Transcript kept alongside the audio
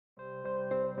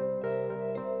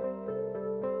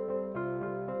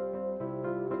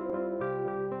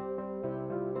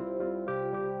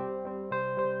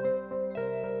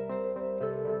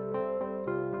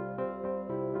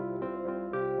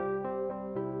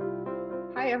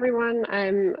Hi, everyone.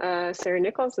 I'm Sarah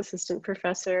Nichols, Assistant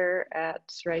Professor at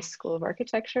Rice School of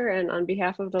Architecture, and on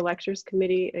behalf of the Lectures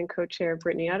Committee and Co-Chair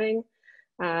Brittany Utting,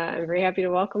 I'm very happy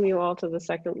to welcome you all to the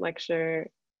second lecture,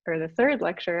 or the third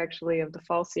lecture actually, of the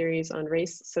fall series on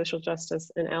race, social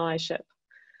justice, and allyship.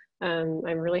 I'm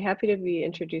really happy to be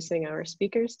introducing our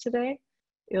speakers today.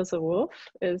 Ilze Wolff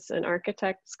is an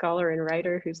architect, scholar, and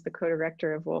writer who's the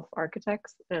co-director of Wolff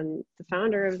Architects and the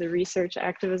founder of the research,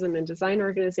 activism, and design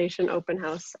organization Open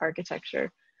House Architecture.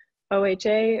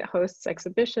 OHA hosts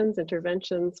exhibitions,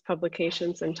 interventions,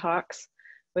 publications, and talks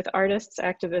with artists,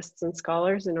 activists, and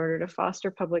scholars in order to foster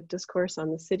public discourse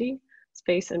on the city,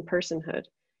 space, and personhood.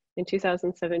 In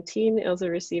 2017, Ilze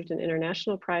received an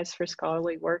international prize for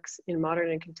scholarly works in modern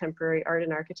and contemporary art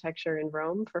and architecture in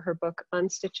Rome for her book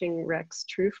Unstitching Wreck's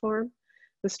True Form,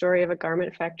 the story of a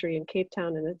garment factory in Cape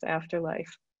Town and its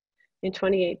afterlife. In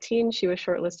 2018, she was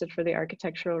shortlisted for the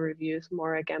Architectural Review's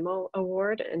Maura Gemmell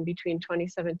Award, and between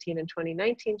 2017 and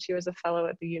 2019, she was a fellow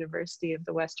at the University of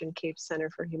the Western Cape Center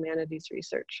for Humanities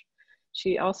Research.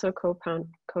 She also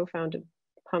co-founded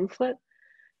Pamphlet,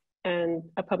 and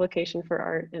a publication for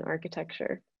art and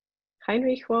architecture.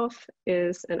 Heinrich Wolff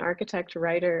is an architect,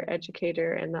 writer,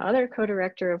 educator, and the other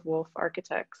co-director of Wolff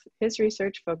Architects. His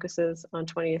research focuses on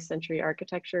 20th century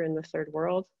architecture in the Third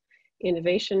World,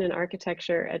 innovation in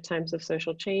architecture at times of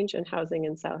social change, and housing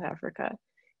in South Africa.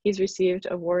 He's received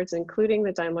awards including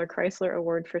the Daimler Chrysler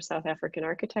Award for South African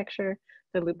Architecture,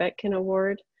 the Lubetkin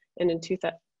Award, and in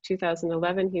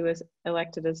 2011, he was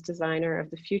elected as Designer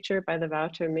of the Future by the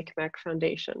Wouter Micmac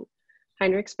Foundation.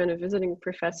 Heinrich's been a visiting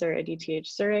professor at ETH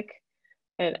Zurich,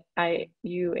 at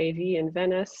IIuAV in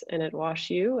Venice, and at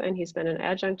WashU, and he's been an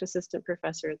adjunct assistant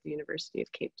professor at the University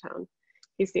of Cape Town.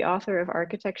 He's the author of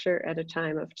Architecture at a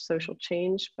Time of Social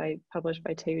Change, published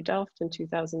by TU Delft in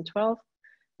 2012,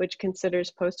 which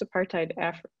considers post-apartheid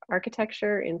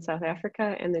architecture in South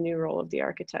Africa and the new role of the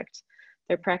architect.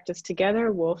 Their practice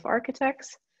together, Wolff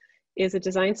Architects, is a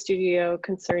design studio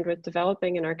concerned with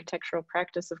developing an architectural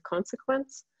practice of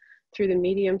consequence through the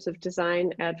mediums of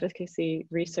design, advocacy,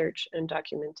 research, and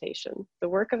documentation. The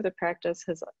work of the practice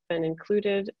has been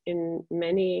included in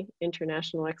many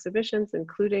international exhibitions,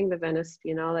 including the Venice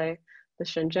Biennale, the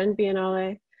Shenzhen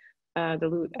Biennale,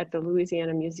 at the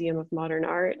Louisiana Museum of Modern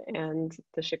Art, and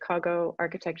the Chicago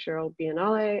Architectural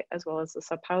Biennale, as well as the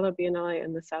Sao Paulo Biennale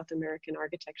and the South American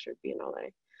Architecture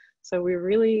Biennale. So we're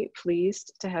really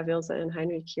pleased to have Ilze and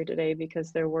Heinrich here today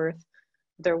because their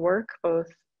work, both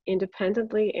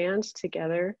independently and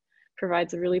together,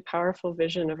 provides a really powerful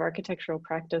vision of architectural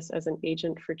practice as an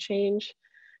agent for change,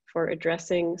 for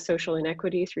addressing social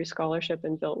inequity through scholarship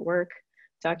and built work,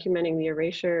 documenting the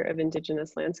erasure of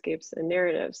indigenous landscapes and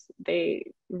narratives.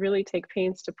 They really take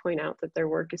pains to point out that their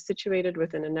work is situated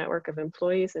within a network of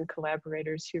employees and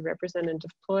collaborators who represent and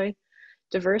deploy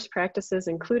diverse practices,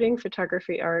 including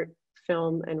photography, art,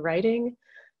 film, and writing,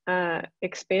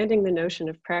 expanding the notion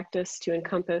of practice to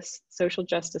encompass social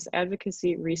justice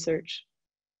advocacy, research,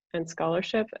 and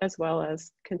scholarship, as well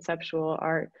as conceptual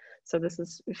art. So this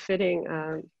is fitting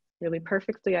really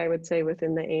perfectly, I would say,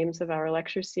 within the aims of our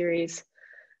lecture series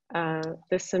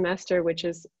this semester, which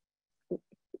is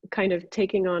kind of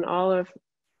taking on all of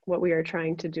what we are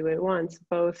trying to do at once,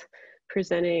 both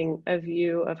presenting a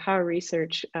view of how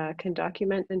research can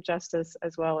document injustice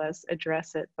as well as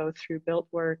address it both through built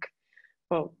work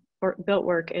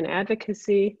and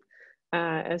advocacy,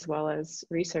 as well as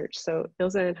research. So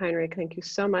Ilze and Heinrich, thank you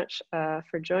so much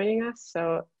for joining us.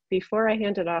 So before I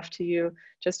hand it off to you,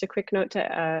 just a quick note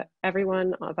to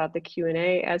everyone about the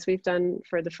Q&A. As we've done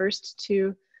for the first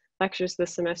two lectures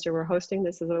this semester, we're hosting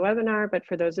this as a webinar, but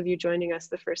for those of you joining us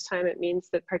the first time, it means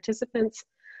that participants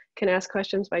can ask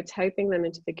questions by typing them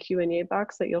into the Q&A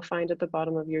box that you'll find at the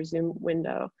bottom of your Zoom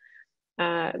window.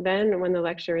 Then when the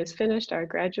lecture is finished, our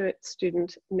graduate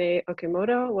student, May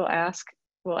Okimoto,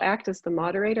 will act as the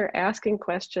moderator, asking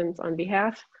questions on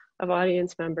behalf of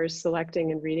audience members,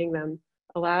 selecting and reading them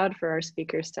aloud for our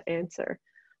speakers to answer.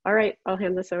 All right, I'll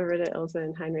hand this over to Ilze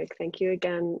and Heinrich. Thank you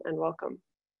again and welcome.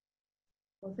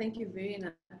 Well, thank you very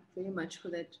much for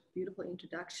that beautiful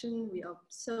introduction. We are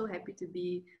so happy to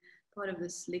be part of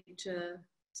this lecture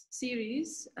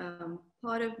series.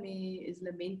 Part of me is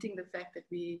lamenting the fact that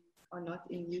we are not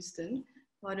in Houston.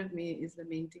 Part of me is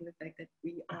lamenting the fact that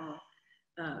we are,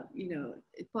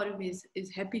 part of me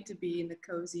is happy to be in the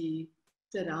cozy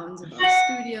surrounds of our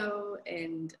studio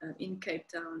and in Cape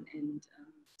Town. And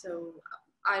so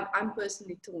I'm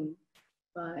personally torn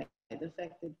by the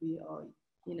fact that we are,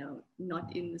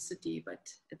 not in the city, but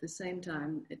at the same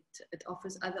time, it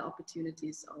offers other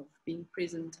opportunities of being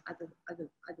present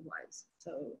otherwise.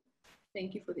 So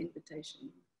thank you for the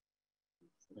invitation.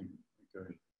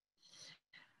 Okay.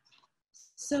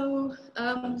 So,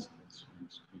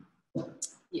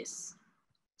 yes.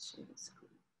 Share the screen.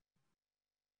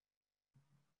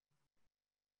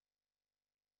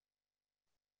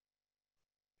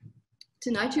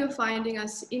 Tonight you're finding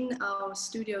us in our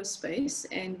studio space,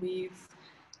 and we've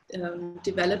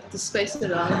developed the space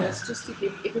around us just to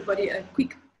give everybody a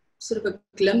quick sort of a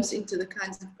glimpse into the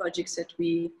kinds of projects that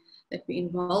we're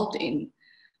involved in.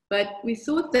 But we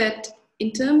thought that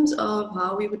in terms of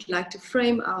how we would like to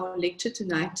frame our lecture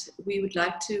tonight, we would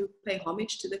like to pay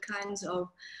homage to the kinds of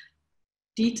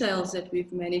details that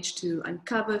we've managed to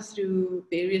uncover through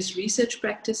various research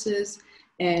practices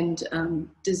and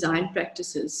design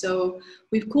practices. So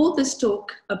we've called this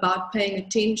talk about paying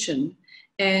attention.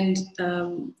 And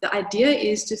the idea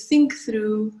is to think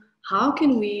through how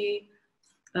can we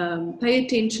pay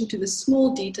attention to the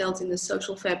small details in the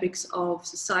social fabrics of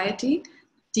society,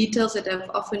 details that have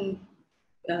often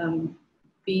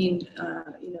been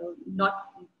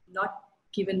not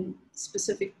given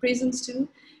specific presence to,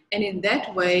 and in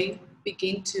that way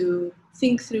begin to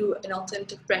think through an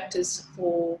alternative practice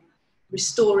for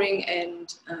restoring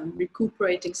and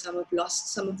recuperating some of the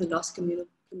lost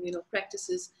communal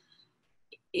practices.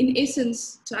 In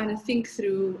essence, trying to think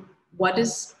through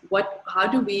how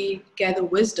do we gather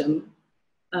wisdom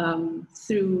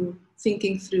through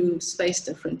thinking through space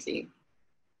differently.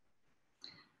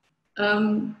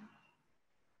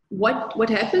 What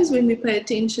happens when we pay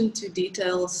attention to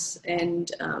details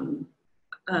and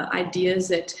ideas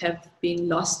that have been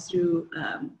lost through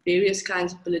various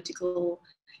kinds of political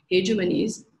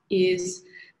hegemonies is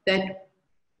that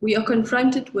we are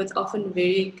confronted with often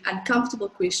very uncomfortable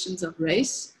questions of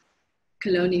race,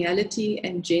 coloniality,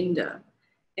 and gender.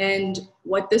 And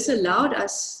what this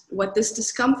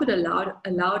discomfort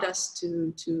allowed us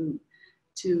to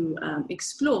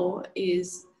explore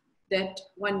is that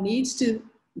one needs to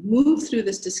move through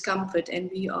this discomfort,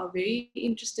 and we are very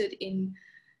interested in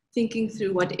thinking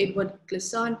through what Edward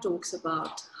Glissant talks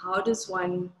about. How does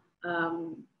one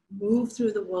move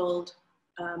through the world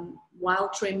while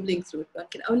trembling through it? One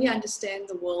can only understand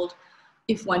the world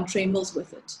if one trembles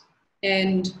with it.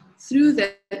 And through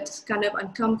that kind of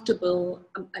uncomfortable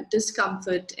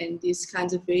discomfort and these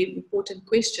kinds of very important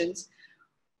questions,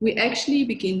 we actually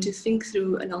begin to think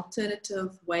through an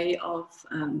alternative way of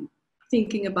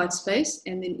thinking about space,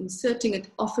 and then inserting it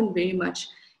often very much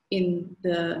in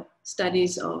the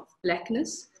studies of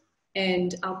Blackness.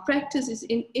 And our practice is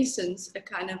in essence a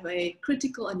kind of a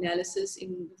critical analysis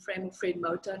in the frame of Fred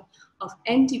Moten of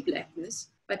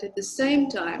anti-Blackness, but at the same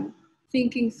time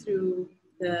thinking through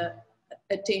the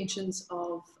attentions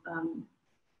of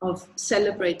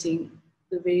celebrating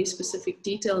the very specific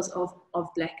details of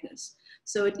Blackness.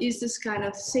 So it is this kind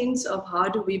of sense of how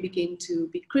do we begin to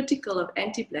be critical of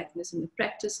anti-Blackness in the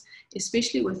practice,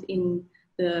 especially within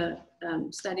the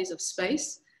studies of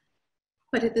space,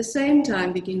 but at the same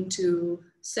time begin to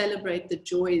celebrate the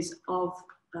joys of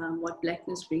what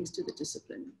Blackness brings to the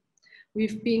discipline.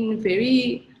 We've been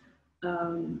very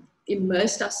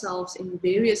immersed ourselves in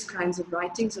various kinds of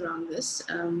writings around this,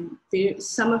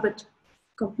 some of it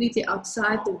completely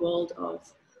outside the world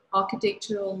of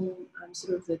architectural,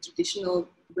 sort of the traditional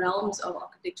realms of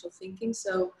architectural thinking.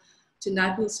 So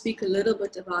tonight we'll speak a little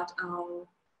bit about our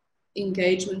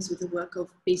engagements with the work of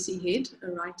Bessie Head,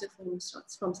 a writer from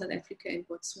South Africa and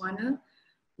Botswana.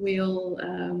 We'll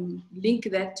link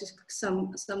that to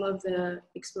some of the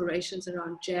explorations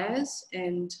around jazz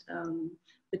and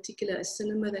particular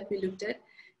cinema that we looked at.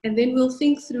 And then we'll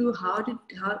think through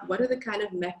what are the kind of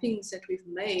mappings that we've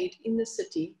made in the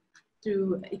city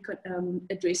through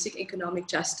addressing economic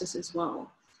justice as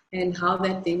well, and how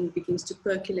that then begins to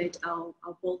percolate our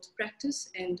world practice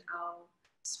and our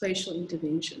spatial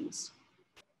interventions.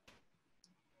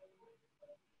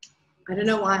 I don't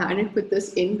know why Heinrich put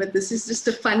this in, but this is just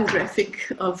a fun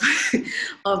graphic of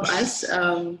us.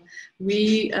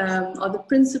 We are the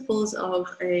principals of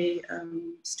a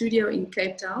studio in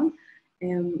Cape Town,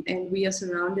 and we are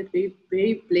surrounded, very,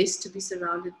 very blessed to be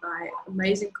surrounded by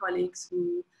amazing colleagues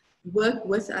who work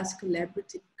with us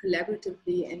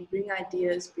collaboratively and bring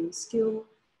ideas, bring skill,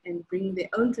 and bring their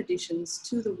own traditions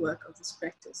to the work of this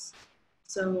practice.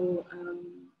 So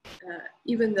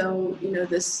even though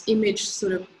this image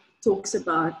sort of talks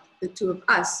about the two of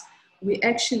us, we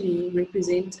actually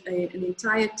represent an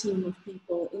entire team of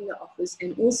people in the office,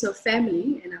 and also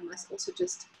family. And I must also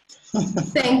just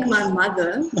thank my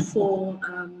mother for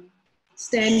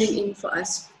standing in for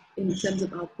us in terms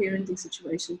of our parenting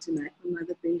situation tonight, my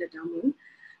mother Brenda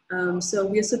Damu. So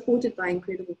we are supported by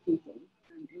incredible people,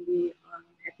 and we are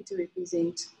happy to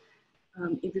represent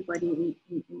everybody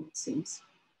in that sense.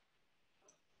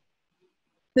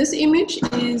 This image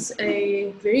is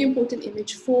a very important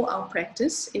image for our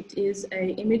practice. It is an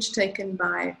image taken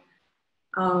by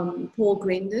Paul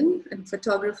Grendon, a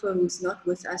photographer who's not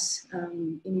with us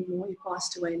anymore. He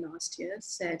passed away last year,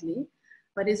 sadly.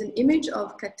 But is an image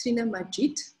of Katrina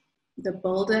Majid, the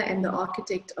builder and the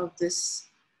architect of this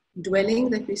dwelling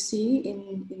that we see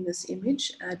in this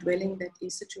image, a dwelling that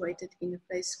is situated in a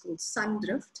place called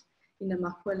Sandrift in the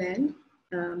Makwa land,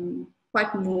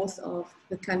 quite north of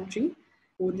the country,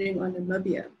 bordering on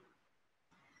Namibia.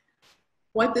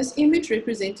 What this image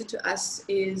represented to us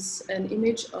is an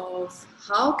image of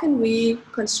how can we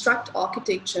construct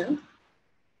architecture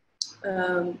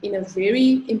in a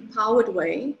very empowered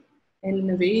way and in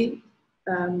a very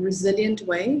resilient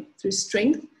way through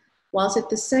strength, whilst at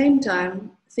the same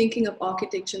time thinking of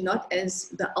architecture not as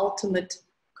the ultimate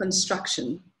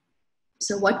construction.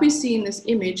 So what we see in this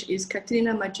image is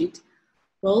Katrina Majid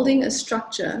building a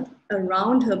structure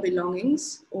around her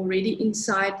belongings already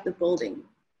inside the building.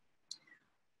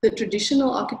 The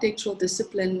traditional architectural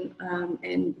discipline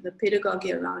and the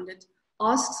pedagogy around it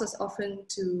asks us often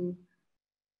to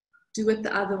do it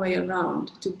the other way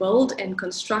around, to build and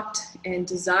construct and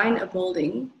design a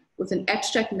building with an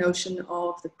abstract notion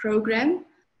of the program,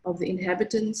 of the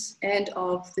inhabitants, and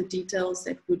of the details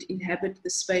that would inhabit the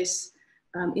space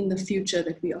in the future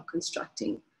that we are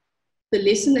constructing. The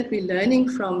lesson that we're learning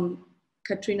from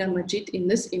Katrina Majid in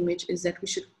this image is that we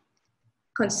should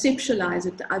conceptualize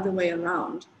it the other way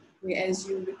around, whereas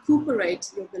you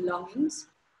recuperate your belongings,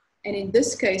 and in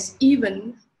this case,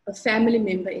 even a family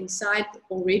member inside,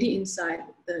 already inside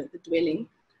the dwelling,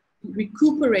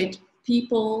 recuperate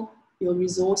people, your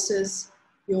resources,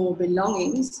 your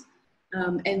belongings,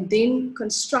 and then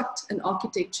construct an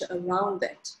architecture around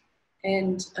that.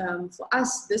 And for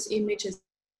us, this image has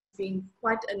been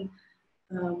quite an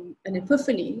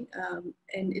epiphany,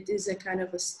 and it is a kind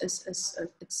of it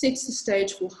sets the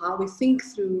stage for how we think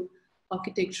through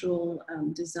architectural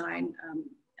design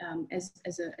as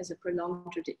a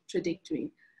prolonged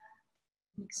trajectory.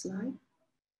 Next slide.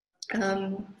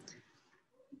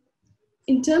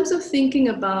 In terms of thinking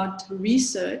about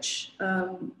research,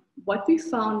 what we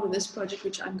found with this project,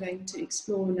 which I'm going to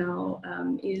explore now,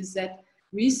 is that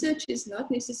research is not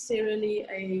necessarily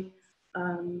a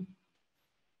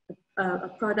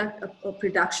product or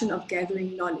production of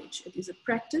gathering knowledge. It is a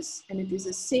practice, and it is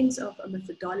a sense of a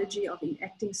methodology of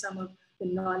enacting some of the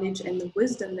knowledge and the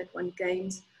wisdom that one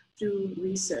gains through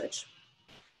research.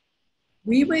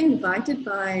 We were invited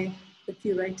by the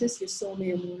curators,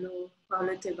 Yesome Amulo,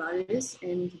 Paulo Tavares,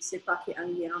 and Sepaki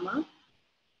Angiama,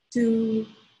 to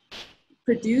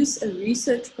produce a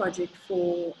research project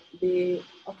for the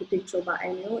architectural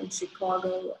biennial in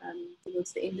Chicago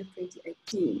towards the end of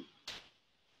 2018.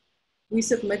 We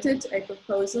submitted a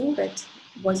proposal that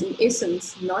was in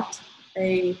essence not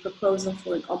a proposal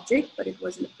for an object, but it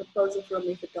was a proposal for a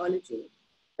methodology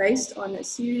based on a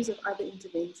series of other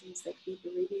interventions that we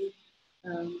already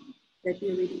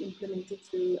implemented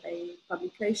through a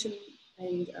publication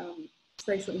and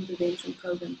spatial intervention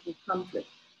program called Pamphlet.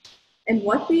 And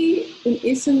what we, in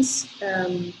essence,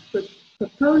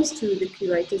 propose to the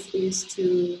curators is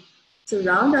to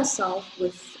surround ourselves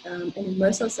with and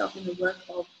immerse ourselves in the work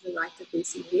of the writer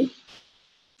Bessie Head,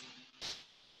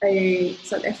 a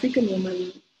South African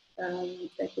woman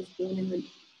that was born in the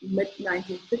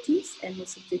mid-1930s and was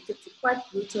subjected to quite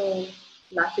brutal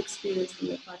life experience from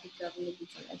the apartheid government in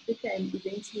South Africa, and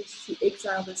eventually she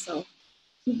exiled herself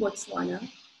to Botswana,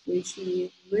 where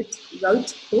she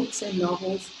wrote books and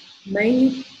novels,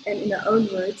 mainly, and in her own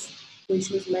words, where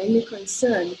she was mainly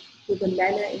concerned with the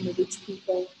manner in which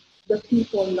the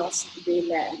people lost their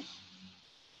land.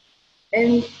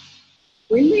 And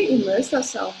when we immersed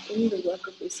ourselves in the work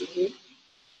of Bessie Head,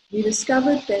 we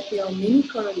discovered that there are many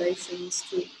correlations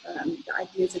to the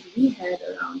ideas that we had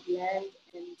around land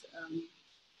and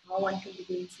how one can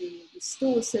begin to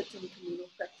restore certain communal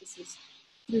practices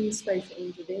through spatial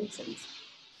interventions.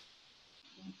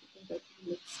 Go to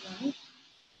the next slide.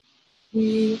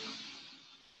 We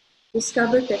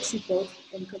discovered that she built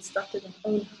and constructed her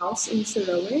own house in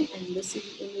Sarowe, and this is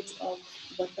an image of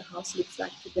what the house looks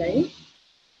like today.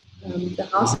 The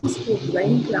house is called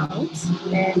Rain Clouds,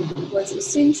 and it was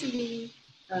essentially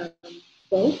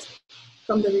built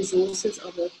from the resources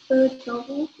of a third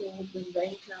novel called When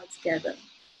Rain Clouds Gather.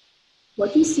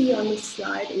 What we see on this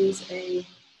slide is a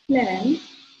plan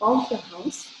of the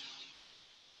house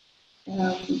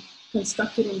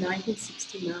constructed in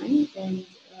 1969, and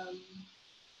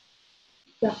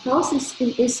the house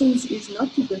in essence is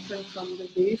not too different from the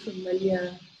very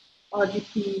familiar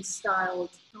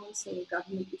RDP-styled council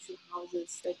government issue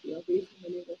houses that we are very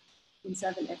familiar with in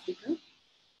Southern Africa.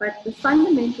 But the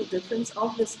fundamental difference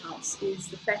of this house is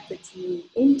the fact that you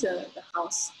enter the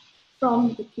house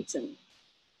from the kitchen.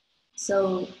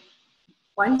 So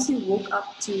once you walk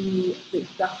up to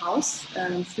the house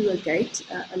through a gate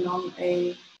along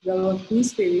a row of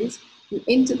gooseberries, you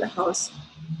enter the house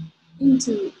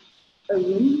into a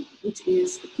room, which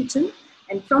is the kitchen.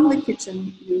 And from the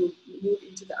kitchen, you move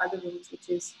into the other rooms, which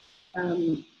is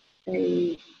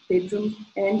a bedroom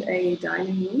and a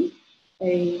dining room,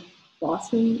 a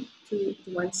bathroom to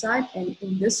one side. And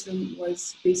in this room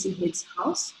was Bessie Head's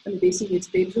house, and Bessie Head's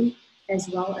bedroom, as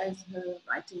well as her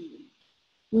writing room.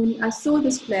 When I saw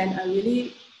this plan, I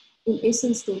really, in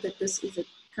essence, thought that this is a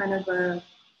kind of a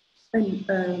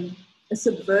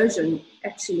subversion,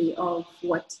 actually, of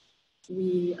what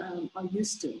we are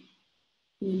used to.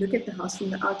 When you look at the house from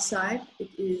the outside,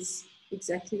 it is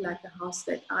exactly like the house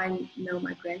that I know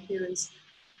my grandparents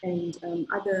and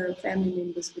other family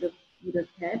members would have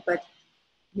had. But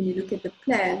when you look at the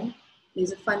plan,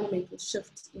 there's a fundamental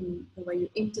shift in the way you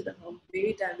enter the home,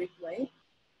 very direct way.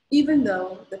 Even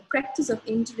though the practice of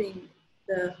entering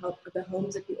the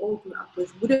homes that we all grew up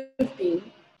with would have been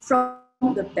from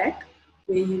the back,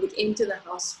 where you would enter the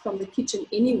house from the kitchen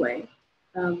anyway,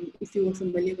 if you were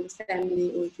familiar with the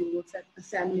family or if you were a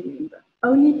family member.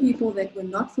 Only people that were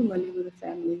not familiar with the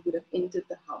family would have entered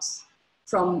the house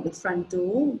from the front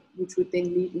door, which would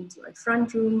then lead into a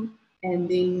front room and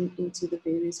then into the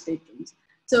various bedrooms.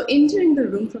 So entering the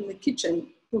room from the kitchen,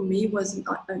 for me, was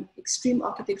an extreme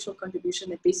architectural contribution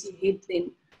that Bessie Head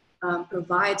then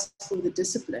provides for the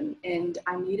discipline. And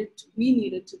we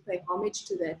needed to pay homage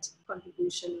to that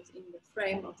contribution within the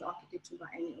frame of the architecture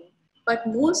biennial. But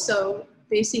more so,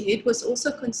 Bessie Head was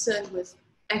also concerned with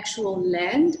actual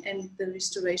land and the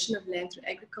restoration of land through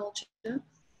agriculture.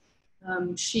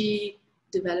 She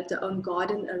developed her own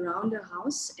garden around her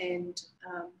house and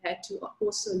had to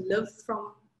also live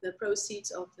from the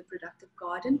proceeds of the productive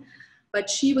garden. But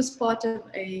she was part of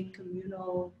a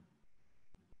communal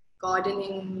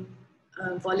gardening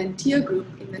volunteer group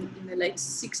in the late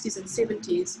 60s and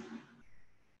 70s,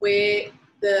 where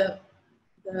the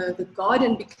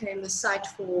garden became the site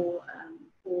for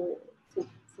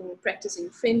practicing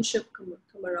friendship,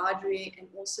 camaraderie, and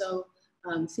also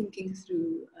thinking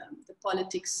through the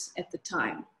politics at the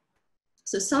time.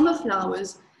 So Summer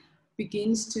Flowers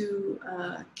begins to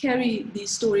carry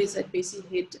these stories that Bessie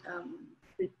Head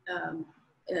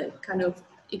kind of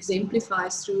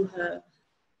exemplifies through her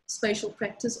spatial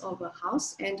practice of her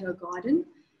house and her garden.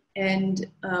 And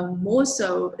more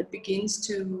so, it begins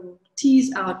to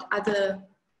tease out other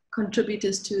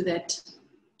contributors to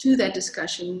that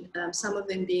discussion, some of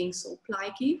them being Saul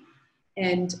Plaatje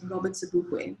and Robert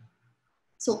Sobukwe.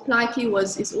 Saul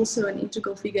Plaatje is also an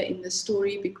integral figure in the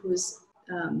story because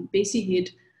Bessie Head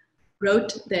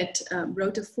wrote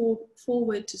a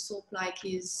foreword to Saul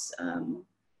Plaatje's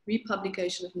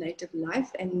republication of Native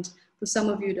Life. And for some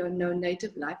of you who don't know,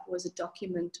 Native Life was a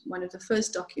document, one of the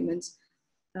first documents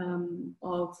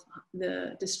of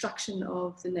the destruction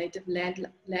of the Native Land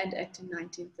Act in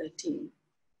 1913.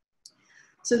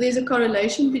 So there's a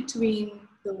correlation between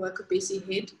the work of Bessie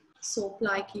Head, Saul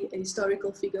Plaatje, a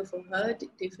historical figure for her,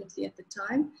 definitely at the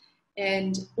time,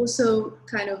 and also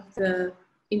kind of the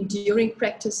enduring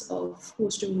practice of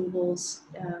forced removals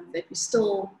that we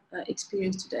still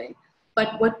experience today.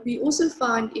 But what we also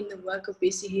find in the work of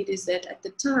Bessie Head is that at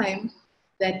the time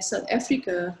that South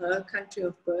Africa, her country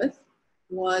of birth,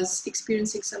 was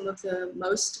experiencing some of the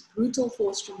most brutal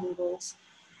forced removals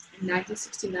in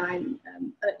 1969,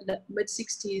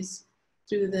 mid-60s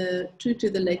through to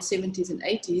the late 70s and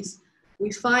 80s,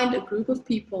 we find a group of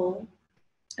people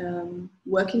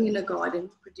working in a garden,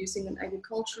 producing an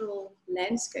agricultural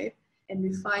landscape, and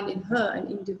we find in her an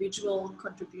individual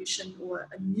contribution or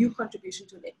a new contribution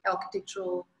to an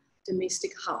architectural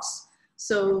domestic house.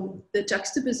 So the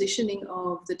juxtapositioning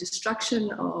of the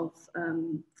destruction of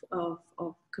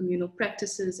communal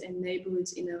practices and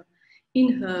neighborhoods in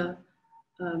her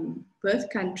birth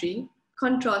country,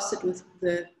 contrasted with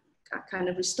the kind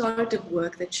of restorative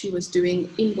work that she was doing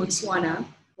in Botswana,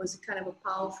 was kind of a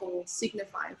powerful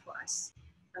signifier for us,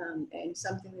 and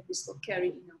something that we still carry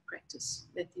in our practice,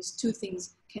 that these two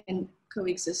things can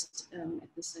coexist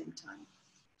at the same time.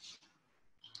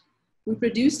 We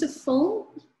produced a film,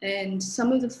 and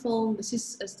some of the film, this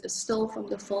is a still from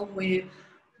the film where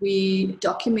we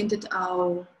documented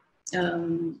our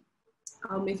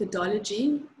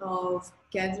methodology of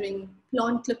gathering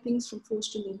plant clippings from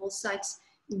forced removal sites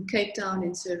in Cape Town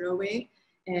and Serowe,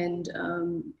 and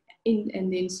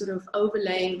then sort of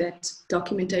overlaying that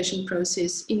documentation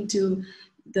process into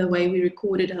the way we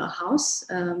recorded her house.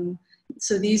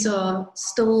 So these are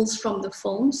stills from the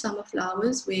film Summer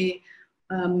Flowers, where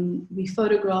we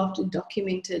photographed and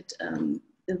documented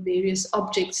the various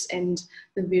objects and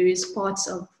the various parts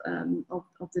of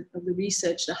the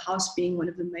research, the house being one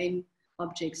of the main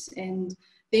objects. And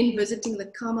then visiting the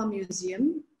Kama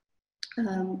Museum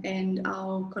and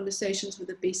our conversations with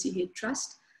the Bessie Head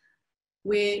Trust,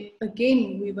 where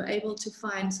again we were able to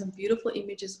find some beautiful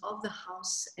images of the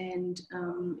house and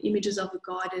images of the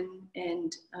garden.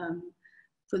 And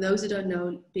for those who don't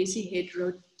know, Bessie Head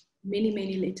wrote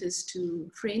many letters to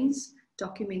friends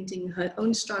documenting her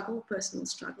own struggle, personal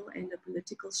struggle, and a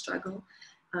political struggle.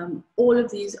 All of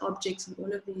these objects and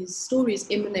all of these stories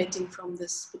emanating from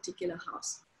this particular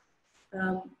house.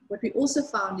 What we also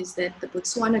found is that the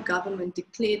Botswana government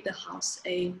declared the house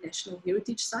a national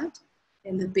heritage site,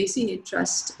 and the Bessie Head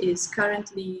Trust is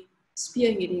currently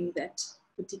spearheading that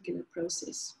particular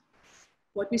process.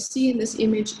 What we see in this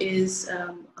image is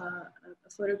a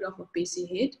photograph of Bessie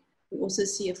Head. We also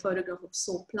see a photograph of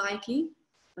Saul Plaatje,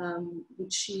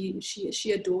 which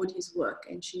she adored his work,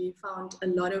 and she found a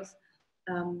lot of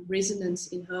resonance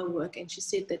in her work. And she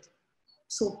said that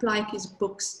Saul Plaatje's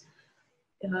books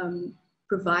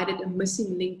provided a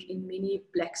missing link in many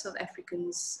Black South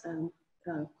Africans'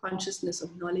 consciousness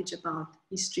of knowledge about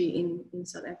history in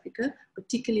South Africa,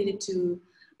 particularly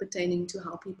pertaining to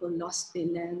how people lost their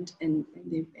land and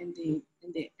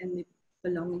their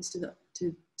belongings to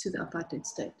the apartheid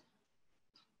state.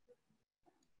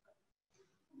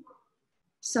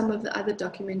 Some of the other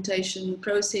documentation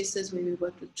processes where we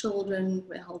worked with children,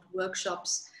 we held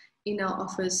workshops in our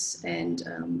office, and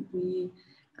we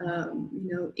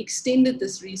extended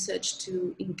this research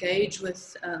to engage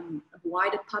with a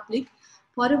wider public.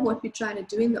 Part of what we're trying to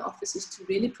do in the office is to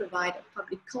really provide a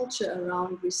public culture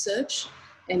around research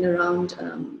and around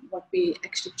what we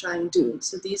actually try and do.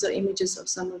 So these are images of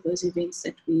some of those events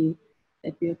that we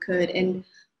occurred. And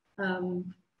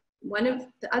one of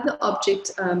the other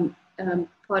object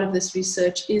part of this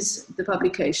research is the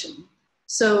publication.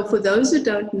 So for those who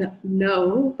don't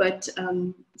know, but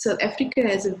South Africa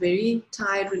has a very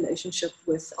tied relationship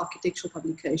with architectural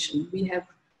publication. We have,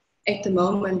 at the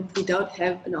moment, we don't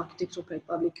have an architectural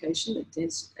publication.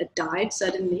 It died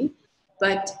suddenly,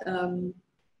 but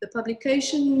the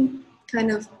publication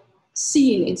kind of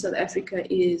scene in South Africa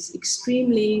is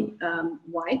extremely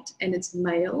white, and it's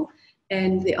male,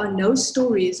 and there are no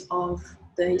stories of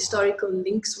the historical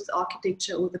links with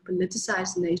architecture or the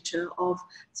politicized nature of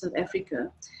South Africa.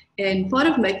 And part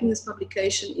of making this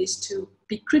publication is to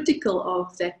be critical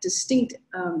of that distinct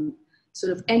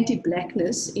sort of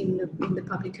anti-blackness in the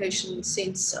publication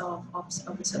sense of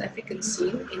the South African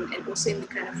scene, and also in the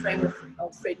kind of frame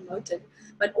of Fred Moten,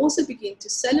 but also begin to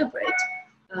celebrate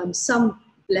some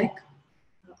Black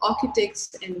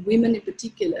architects and women in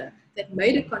particular that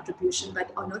made a contribution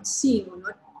but are not seen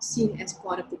as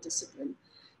part of the discipline.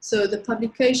 So the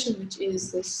publication, which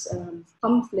is this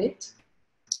pamphlet,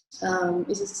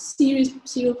 is a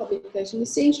serial publication,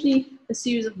 essentially a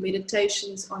series of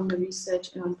meditations on the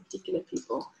research and on particular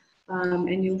people.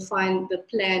 And you'll find the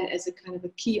plan as a kind of a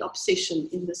key obsession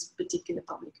in this particular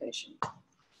publication.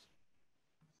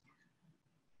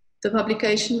 The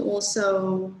publication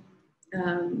also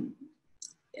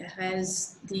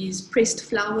has these pressed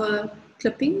flower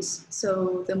clippings.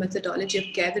 So the methodology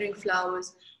of gathering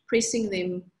flowers, pressing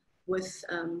them with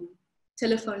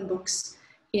telephone books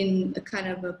in a kind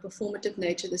of a performative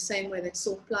nature, the same way that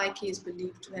Saul Plaatje is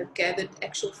believed to have gathered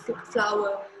actual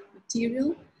flower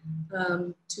material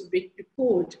to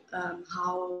record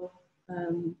how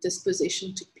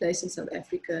dispossession took place in South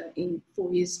Africa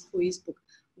for his book.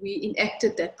 We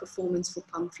enacted that performance for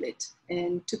pamphlet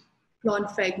and took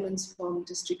plant fragments from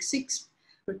District 6,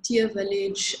 Protea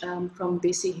Village, from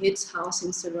Bessie Head's house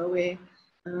in Sarowe,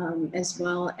 as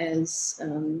well as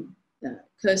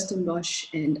Kirstenbosch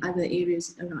and other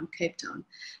areas around Cape Town.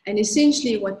 And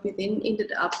essentially what we then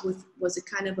ended up with was a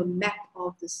kind of a map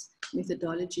of this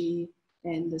methodology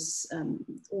and this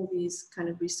all these kind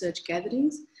of research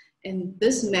gatherings. And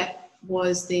this map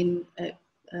was then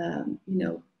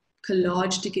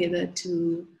collaged together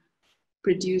to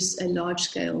produce a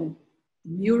large-scale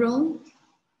mural,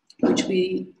 which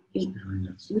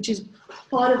is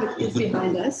part of it is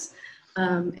behind us,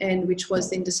 and which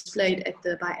was then displayed at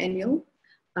the biennial.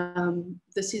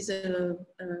 This is a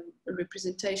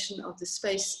representation of the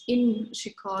space in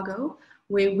Chicago,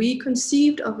 where we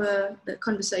conceived of a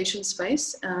conversation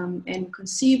space and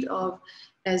conceived of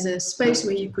as a space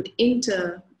where you could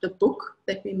enter the book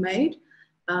that we made,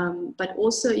 but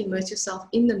also immerse yourself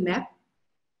in the map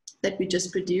that we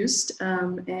just produced,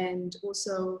 and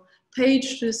also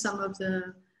page through some of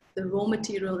the the raw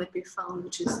material that we found,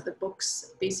 which is the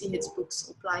books, Bessie Head's books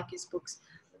or Plaatje's books,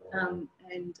 and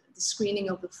the screening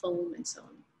of the film and so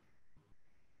on.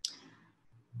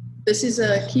 This is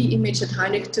a key image that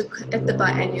Heinrich took at the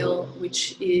biennial,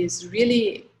 which is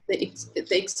really the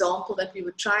example that we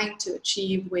were trying to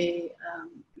achieve, where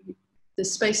the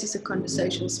space is a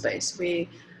conversational space where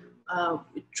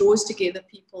it draws together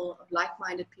people,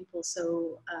 like-minded people.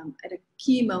 So at a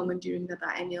key moment during the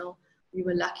biennial, we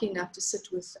were lucky enough to sit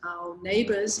with our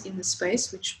neighbors in the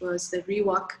space, which was the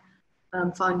Riwak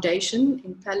Foundation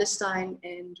in Palestine,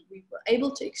 and we were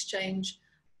able to exchange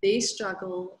their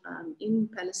struggle in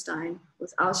Palestine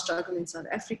with our struggle in South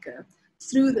Africa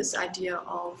through this idea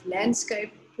of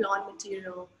landscape, plant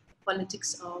material,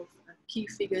 politics of key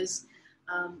figures,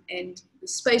 and the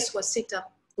space was set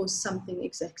up for something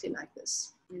exactly like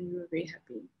this, and we were very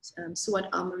happy. Suad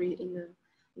Amory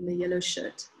in the yellow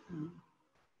shirt.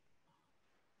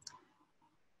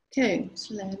 Okay,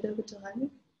 shall I hand over to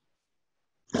Heinrich?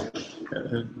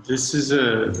 This is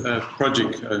a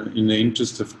project, in the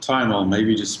interest of time, I'll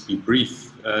maybe just be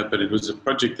brief, but it was a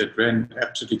project that ran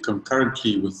absolutely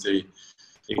concurrently with the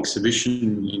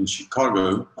exhibition in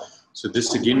Chicago. So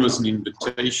this again was an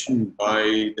invitation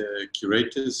by the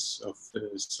curators of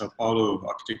the Sao Paulo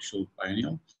Architectural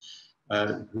Biennial,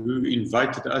 who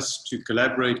invited us to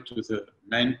collaborate with a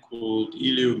man called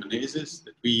Ilze Wolff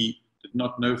that we did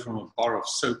not know from a bar of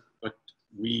soap, but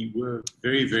we were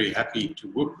very, very happy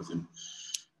to work with him.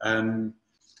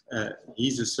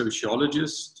 He's a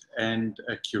sociologist and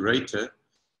a curator,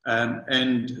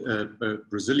 and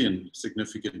Brazilian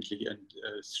significantly, and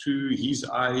through his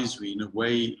eyes we in a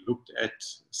way looked at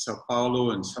Sao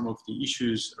Paulo and some of the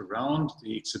issues around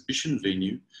the exhibition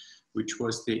venue, which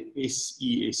was the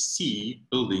SESC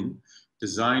building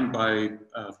designed by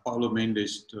Paulo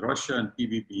Mendes de Rocha and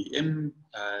PBBM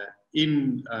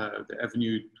in the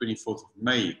Avenue 24th of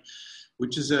May,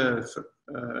 which is a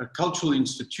cultural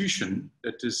institution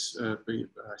that is, I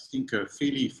think, a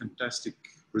fairly fantastic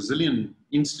Brazilian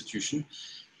institution,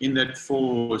 in that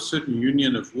for a certain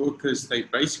union of workers, they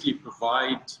basically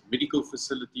provide medical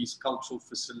facilities, cultural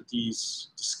facilities,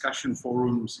 discussion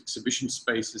forums, exhibition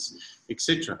spaces,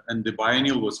 etc. And the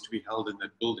biennial was to be held in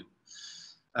that building.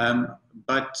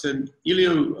 But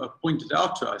Ilze pointed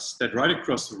out to us that right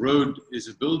across the road is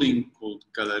a building called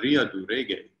Galeria do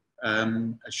Reggae,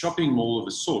 a shopping mall of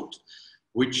a sort,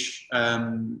 which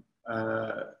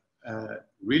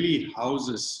really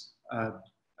houses,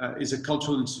 is a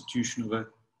cultural institution of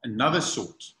another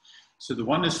sort. So the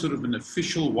one is sort of an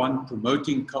official one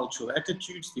promoting cultural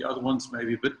attitudes, the other one's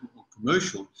maybe a bit more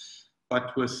commercial,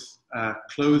 but with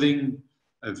clothing,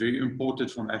 very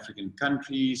imported from African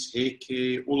countries, hair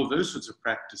care, all of those sorts of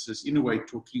practices, in a way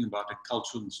talking about a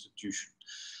cultural institution.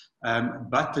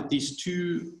 But that these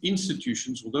two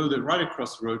institutions, although they're right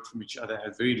across the road from each other,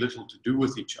 have very little to do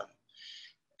with each other.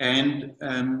 And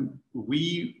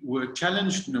we were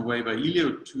challenged in a way by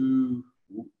Ilze to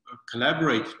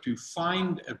collaborate to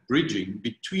find a bridging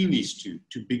between these two,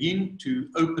 to begin to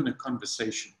open a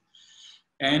conversation.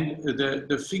 And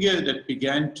the figure that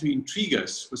began to intrigue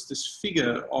us was this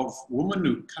figure of women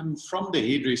who come from the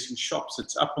hairdressing shops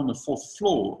that's up on the 4th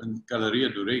floor in Galeria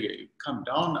do Reggae, who come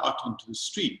down out onto the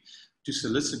street to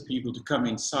solicit people to come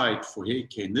inside for hair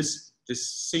care. And this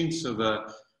sense of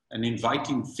an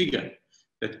inviting figure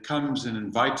that comes and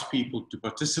invites people to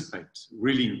participate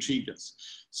really intrigued us.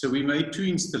 So we made two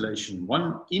installations,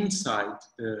 one inside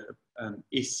the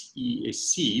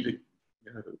SESC,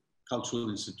 the cultural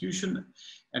institution,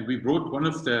 and we brought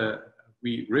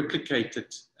we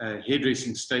replicated a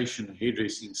hairdressing station, a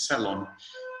hairdressing salon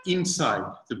inside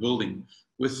the building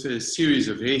with a series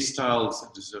of hairstyles.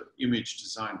 That is an image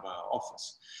designed by our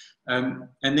office. And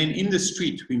then in the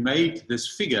street, we made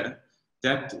this figure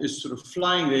that is sort of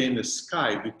flying there in the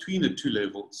sky between the two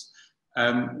levels,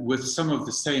 with some of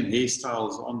the same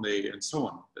hairstyles on there and so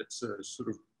on. It's a sort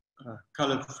of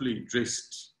colorfully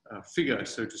dressed figure,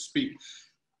 so to speak,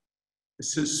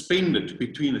 suspended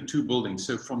between the two buildings.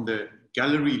 So from the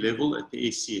gallery level at the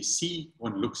SCSC,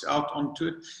 one looks out onto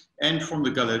it, and from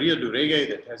the Galeria do Reggae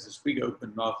that has this big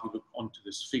open mouth, we look onto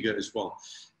this figure as well.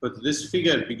 But this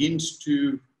figure begins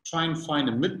to try and find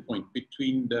a midpoint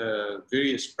between the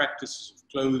various practices of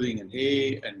clothing and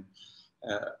hair and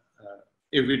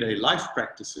everyday life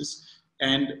practices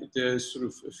and the sort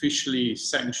of officially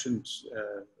sanctioned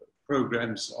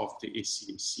programs of the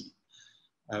SCSC.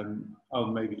 I'll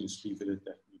maybe just leave it at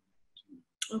that.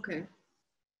 Okay.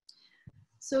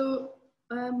 So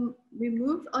we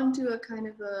moved on to a kind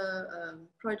of a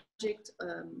project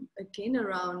again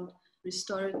around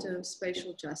restorative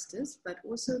spatial justice, but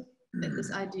also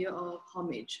this idea of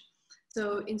homage.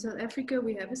 So in South Africa,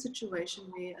 we have a situation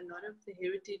where a lot of the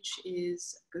heritage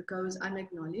goes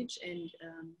unacknowledged, and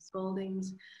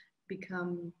buildings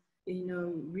become,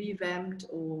 revamped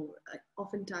or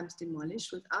oftentimes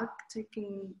demolished without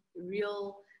taking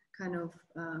real kind of,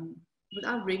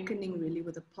 without reckoning really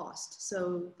with the past.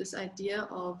 So this idea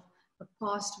of a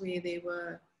past where there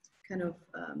were kind of,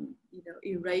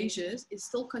 erasures is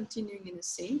still continuing in a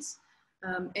sense.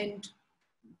 And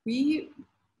we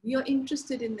are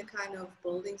interested in the kind of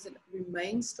buildings that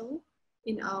remain still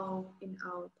in our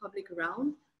public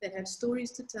realm, that have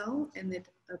stories to tell, and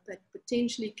that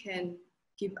potentially can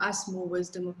give us more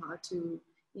wisdom of how to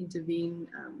intervene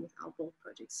with our build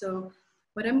projects. So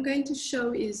what I'm going to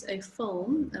show is a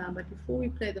film, but before we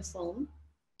play the film,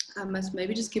 I must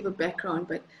maybe just give a background.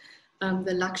 But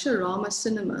the Laksharama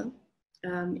Cinema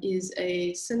is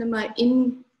a cinema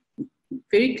in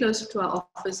very close to our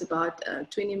office, about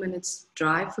 20 minutes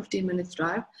drive, 15 minutes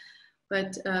drive.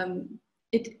 But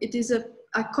it is an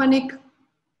iconic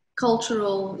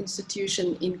cultural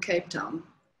institution in Cape Town.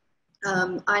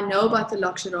 I know about the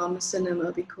Laksharama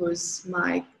Cinema because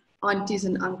my aunties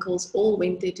and uncles all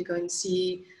went there to go and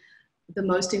see the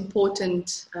most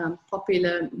important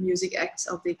popular music acts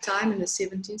of their time in the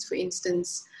 70s. For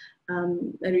instance,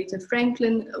 Aretha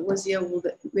Franklin was here.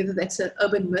 Whether that's an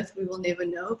urban myth, we will never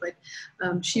know. But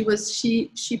she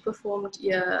performed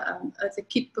here. Eartha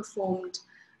Kitt performed,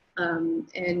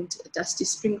 and Dusty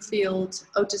Springfield,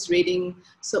 Otis Redding.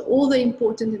 So all the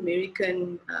important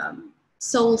American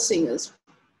soul singers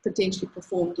potentially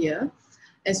performed here,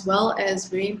 as well as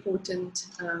very important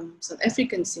South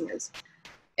African singers.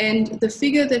 And the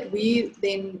figure that we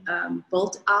then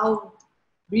built our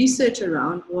research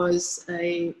around was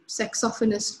a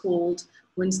saxophonist called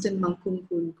Winston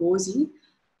Mankunku Ngozi,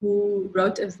 who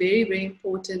wrote a very, very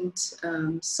important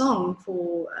song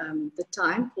for the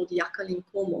time called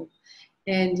Yakalinkomo.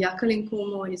 And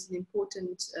Yakalinkomo is an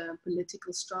important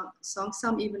political song.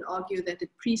 Some even argue that it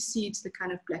precedes the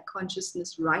kind of Black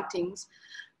consciousness writings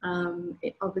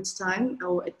of its time,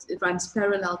 or it runs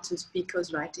parallel to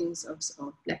Biko's writings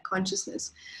of Black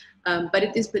consciousness. But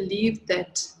it is believed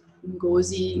that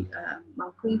Ngozi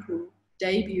Mankunku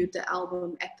debuted the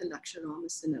album at the Laksharama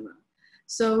Cinema.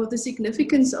 So the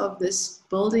significance of this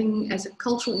building as a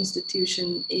cultural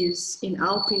institution is, in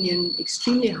our opinion,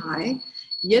 extremely high,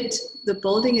 yet the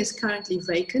building is currently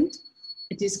vacant.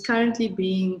 It is currently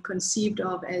being conceived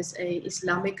of as an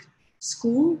Islamic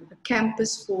school, a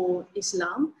campus for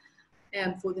Islam,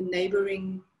 and for the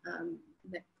neighboring,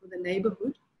 for the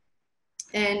neighborhood.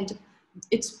 And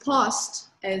its past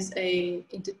as a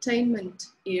entertainment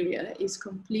area is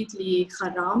completely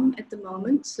haram at the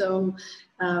moment. So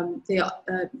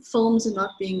films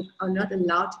are not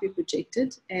allowed to be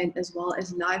projected, and as well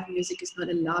as live music is not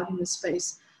allowed in the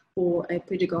space for a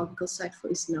pedagogical site for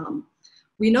Islam.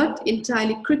 We're not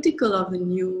entirely critical of the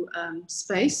new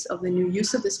space, of the new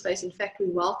use of the space. In fact, we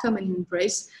welcome and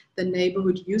embrace the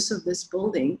neighborhood use of this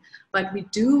building, but we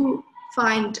do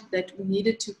find that we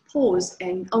needed to pause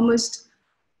and almost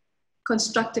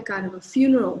construct a kind of a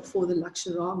funeral for the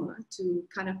Laksharama to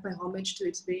kind of pay homage to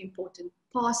its very important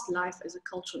past life as a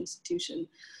cultural institution.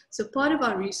 So part of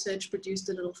our research produced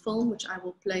a little film, which I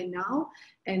will play now.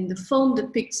 And the film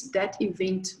depicts that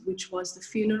event, which was the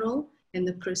funeral and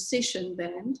the procession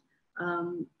band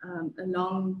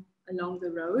along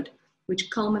the road, which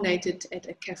culminated at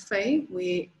a cafe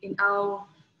where in our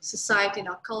society, in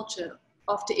our culture,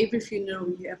 after every funeral,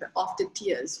 we have after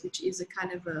tears, which is a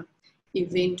kind of a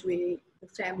event where the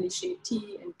family share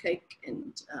tea and cake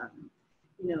and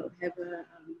have a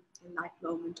light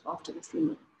moment after the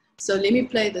funeral. So let me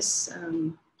play this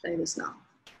now.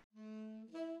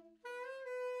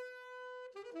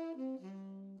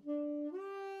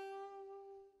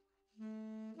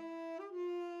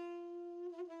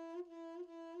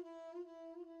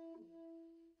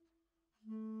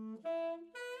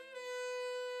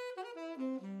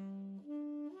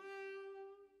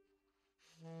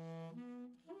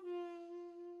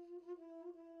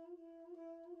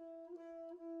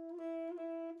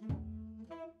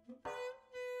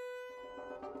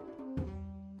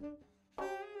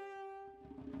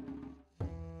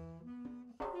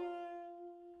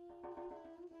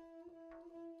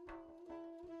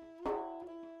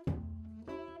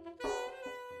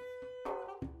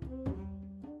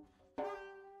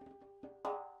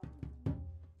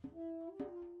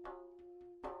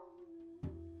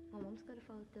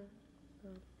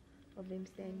 Of them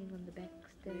standing on the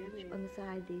backstage, on the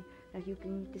side there, like you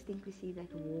can distinctly see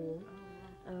that wall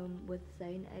with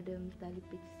Zane Adams, Dali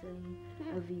Pitson,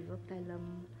 Aviva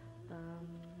Pelham,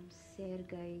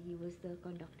 Sergei. He was the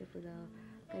conductor for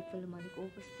the Cape Philharmonic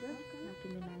Orchestra, like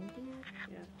in the 90s.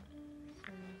 Yeah.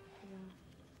 So,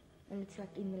 yeah. And it's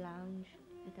like in the lounge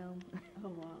at home. Oh,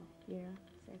 wow. Yeah,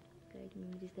 it's like great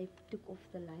memories. They took off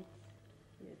the lights.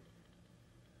 Yeah.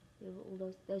 There were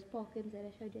all those pockets that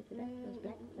I showed you today, those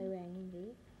black, they were hanging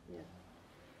there. Yeah.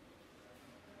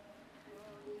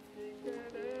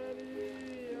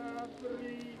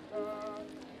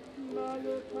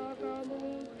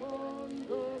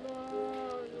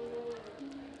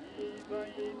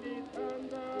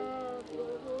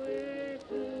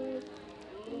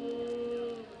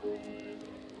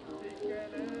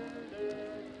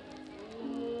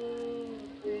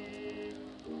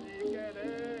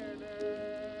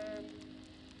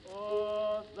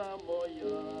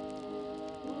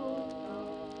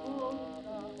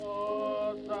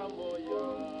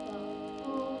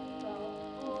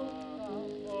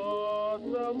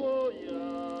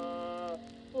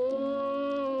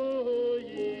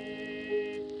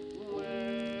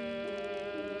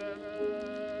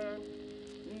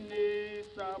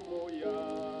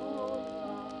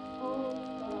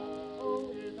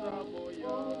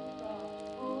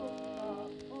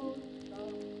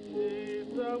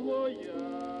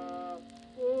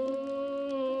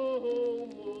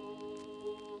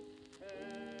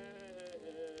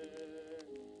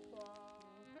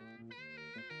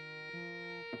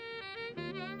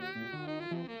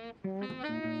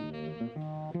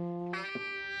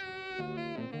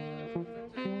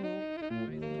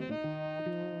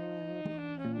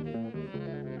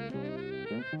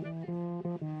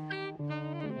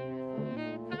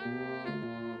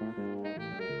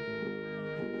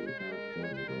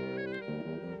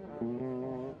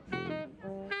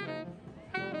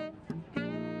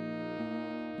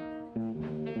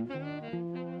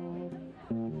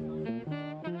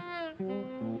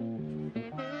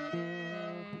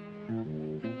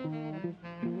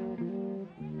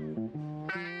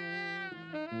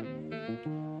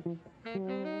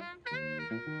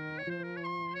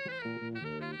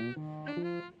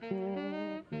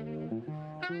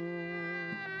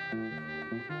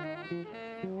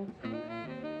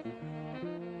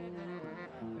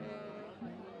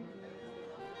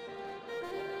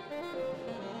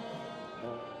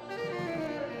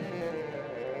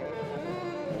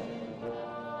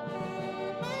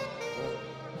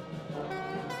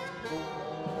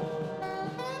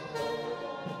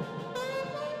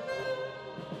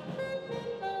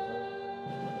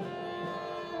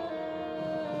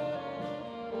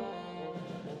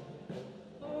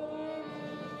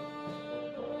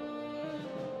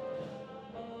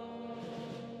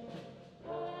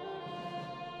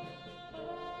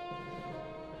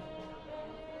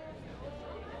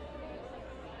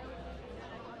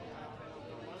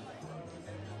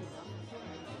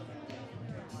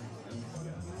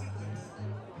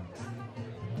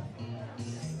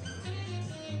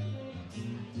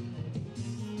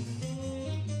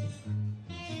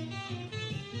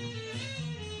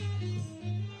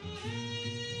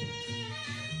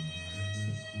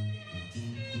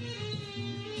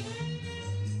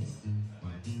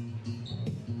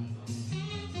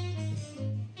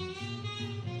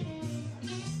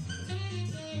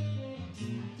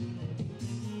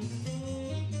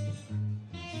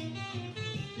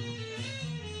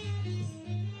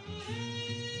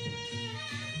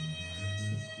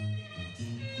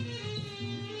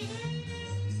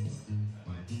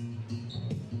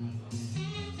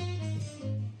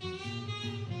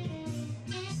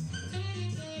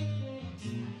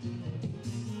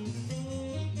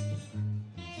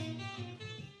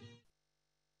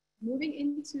 Moving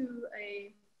into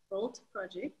a build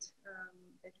project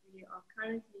that we are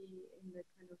currently in the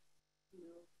kind of,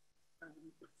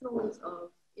 throes of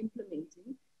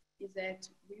implementing, is that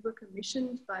we were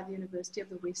commissioned by the University of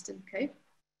the Western Cape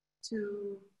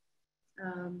to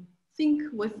think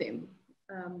with them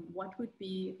what would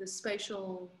be the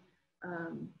spatial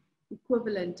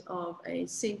equivalent of a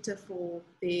center for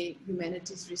their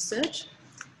humanities research.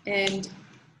 And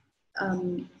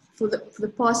for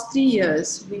the past 3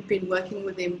 years, we've been working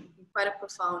with them in quite a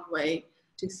profound way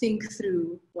to think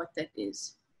through what that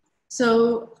is.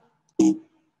 So the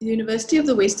University of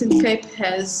the Western Cape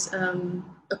has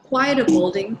acquired a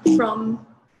building from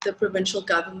the provincial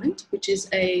government, which is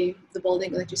the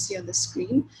building that you see on the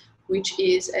screen, which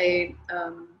is a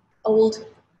old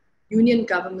union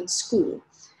government school.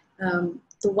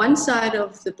 The one side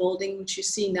of the building, which you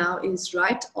see now, is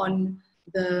right on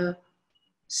the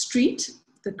street,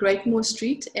 the Greatmore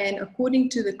Street, and according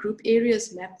to the group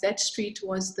areas map, that street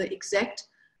was the exact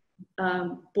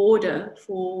border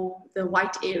for the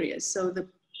white areas. So the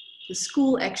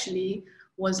school actually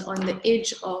was on the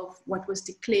edge of what was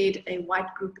declared a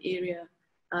white group area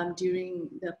during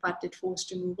the apartheid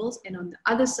forced removals, and on the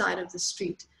other side of the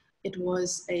street, it was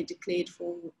declared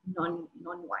for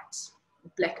non-whites,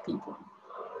 black people.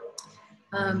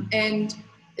 And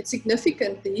it's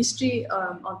significant, the history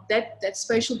of that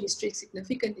spatial history is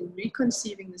significant in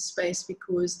reconceiving the space,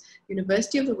 because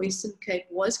University of the Western Cape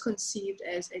was conceived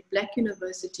as a black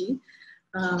university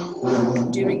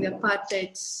during the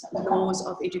apartheid's laws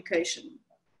of education.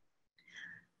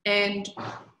 And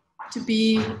to be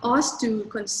asked to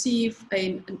conceive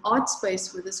an art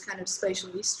space with this kind of spatial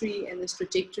history and this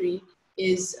trajectory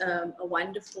is a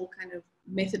wonderful kind of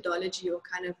methodology, or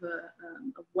kind of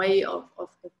a way of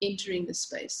entering the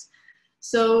space.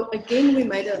 So again, we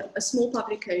made a small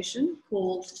publication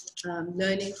called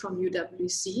Learning from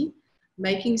UWC,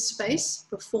 Making Space,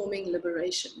 Performing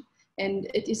Liberation. And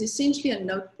it is essentially a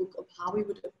notebook of how we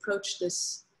would approach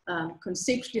this,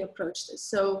 conceptually approach this.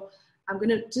 So I'm going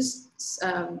to just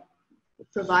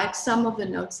provide some of the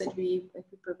notes that we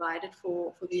provided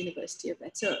for the University of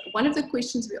that. So one of the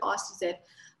questions we asked is that,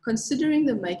 considering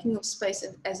the making of space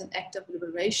as an act of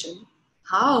liberation,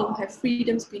 how have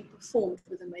freedoms been performed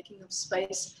with the making of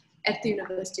space at the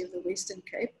University of the Western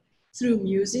Cape through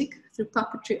music, through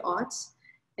puppetry arts,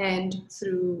 and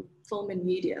through film and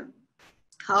media?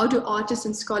 How do artists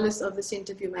and scholars of the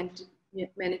Center of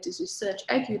Humanities Research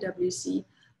at UWC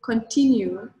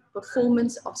continue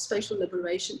performance of spatial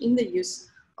liberation in the use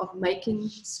of making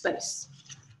space?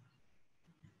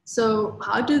 So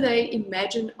how do they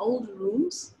imagine old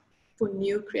rooms for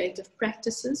new creative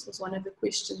practices was one of the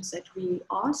questions that we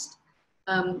asked.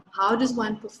 How does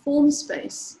one perform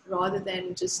space rather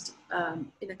than just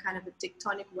in a kind of a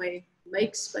tectonic way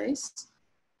make space?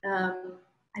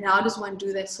 And how does one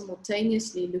do that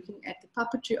simultaneously, looking at the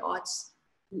puppetry arts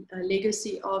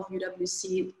legacy of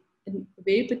UWC? And a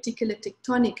very particular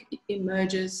tectonic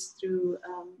emerges through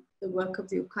the work of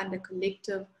the Ukanda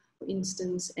Collective, for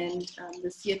instance, and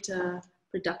the theatre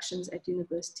productions at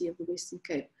University of the Western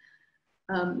Cape.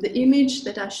 The image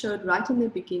that I showed right in the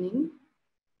beginning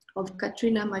of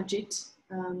Katrina Majid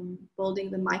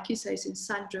building the IIze in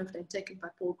Sandrift and taken by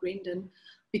Paul Grendon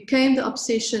became the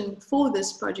obsession for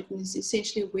this project, and is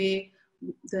essentially where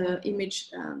the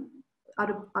image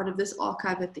out of this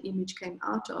archive that the image came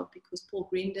out of, because Paul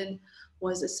Grendon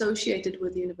was associated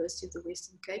with the University of the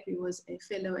Western Cape. He was a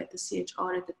fellow at the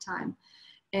CHR at the time.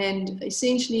 And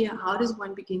essentially, how does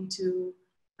one begin to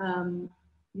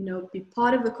be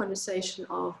part of the conversation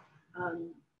of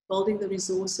building the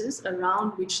resources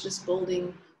around which this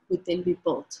building would then be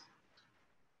built?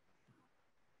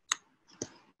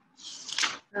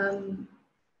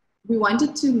 We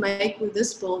wanted to make with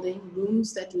this building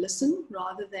rooms that listen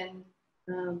rather than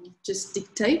just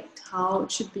dictate how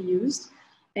it should be used.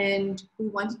 And we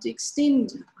wanted to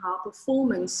extend how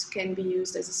performance can be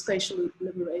used as a spatial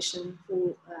liberation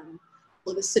for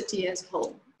the city as a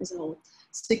whole.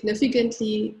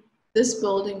 Significantly, this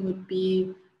building would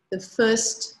be the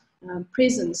first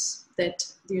presence that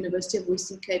the University of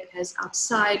Western Cape has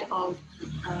outside of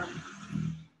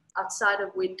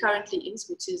where it currently is,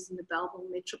 which is in the Bellville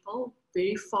Metropole,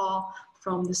 very far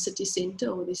from the city centre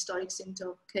or the historic centre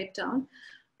of Cape Town.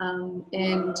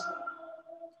 And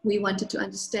we wanted to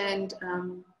understand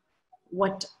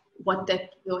what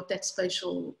that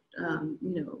spatial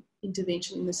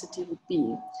intervention in the city would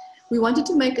be. We wanted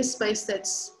to make a space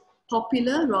that's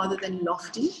popular rather than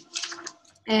lofty,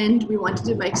 and we wanted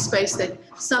to make space that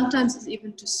sometimes is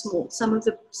even too small. Some of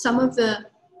the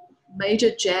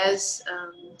major jazz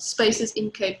spaces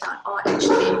in Cape Town are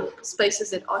actually spaces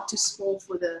that are too small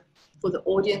for the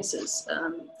audiences.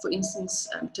 For instance,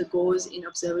 Tagore's In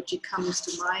Observatory comes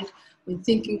to mind when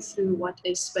thinking through what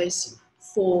a space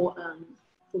for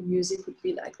music would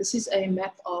be like. This is a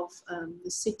map of the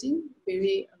setting,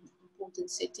 very important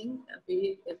setting, a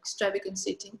very extravagant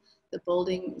setting. The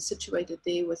building is situated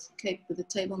there with the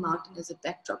Table Mountain as a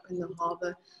backdrop and the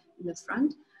harbour in the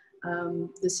front.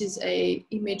 This is an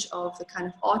image of the kind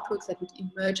of artwork that would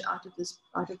emerge out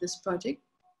of this project.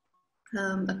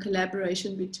 A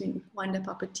collaboration between Wanda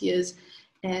Puppeteers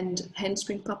and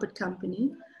Handspring Puppet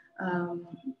Company,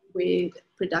 where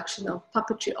production of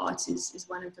puppetry arts is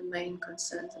one of the main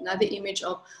concerns. Another image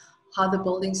of how the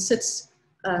building sits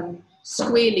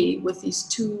squarely with these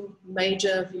two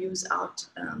major views out,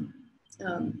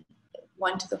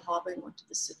 one to the harbour and one to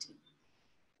the city.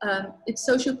 Its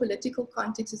socio-political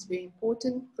context is very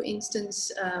important. For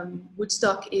instance,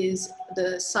 Woodstock is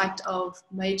the site of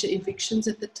major evictions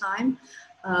at the time,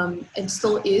 and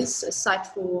still is a site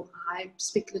for high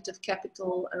speculative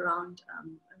capital around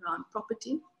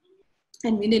property.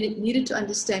 And we needed to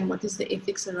understand what is the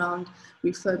ethics around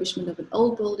refurbishment of an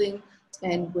old building,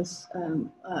 and with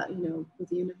with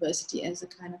the university as a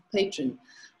kind of patron.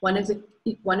 One of the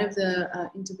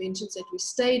interventions that we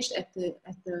staged at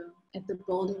the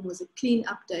building was a clean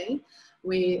up day,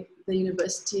 where the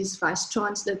university's vice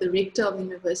chancellor, the rector of the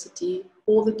university,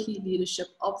 all the key leadership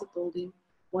of the building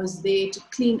was there to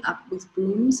clean up with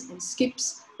brooms and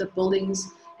skips the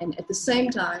buildings, and at the same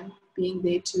time being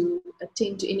there to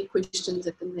attend to any questions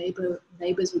that the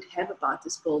neighbors would have about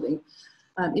this building.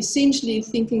 Essentially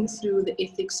thinking through the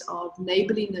ethics of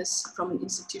neighborliness from an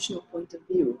institutional point of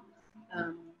view,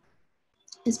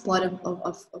 as part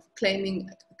of claiming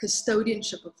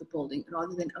custodianship of the building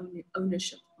rather than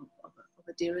ownership of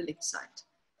a derelict site.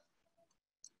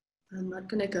 I'm not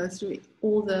going to go through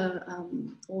all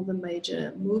the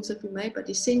major moves that we made, but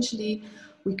essentially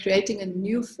we're creating a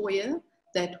new foyer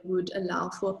that would allow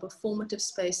for a performative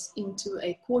space into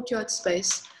a courtyard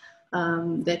space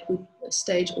that would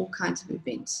stage all kinds of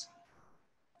events.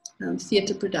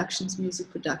 Theatre productions, music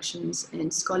productions,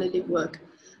 and scholarly work.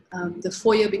 The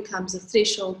foyer becomes a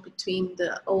threshold between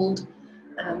the old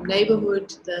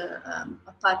neighborhood, the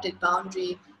apartheid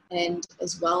boundary, and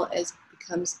as well as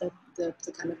becomes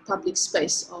the kind of public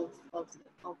space of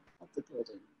the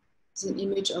building. It's an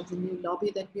image of the new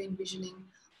lobby that we're envisioning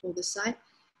for the site.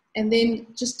 And then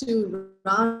just to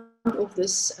round off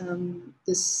this,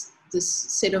 this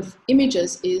set of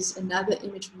images is another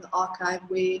image from the archive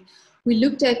where we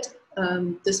looked at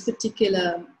this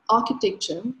particular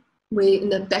architecture, where in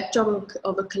the backdrop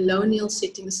of a colonial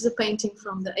setting, this is a painting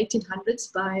from the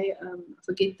 1800s by, I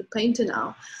forget the painter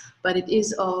now, but it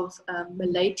is of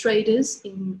Malay traders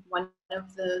in one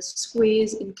of the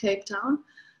squares in Cape Town,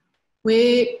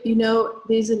 where, you know,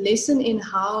 there's a lesson in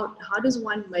how does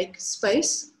one make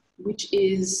space, which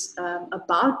is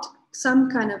about some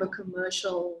kind of a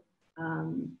commercial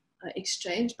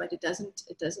exchange, but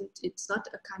it's not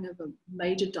a kind of a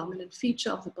major dominant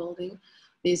feature of the building.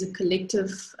 There's a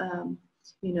collective,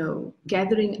 you know,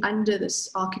 gathering under this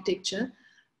architecture.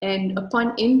 And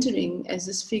upon entering, as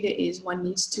this figure is, one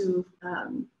needs to,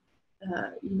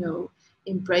 you know,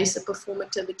 embrace the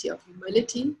performativity of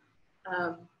humility,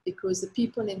 because the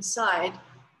people inside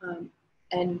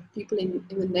and people in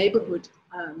the neighborhood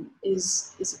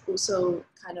is also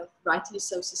kind of rightly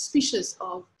so suspicious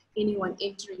of anyone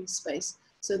entering space.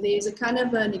 So there's a kind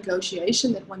of a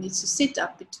negotiation that one needs to set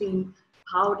up between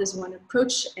how does one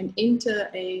approach and enter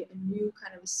a new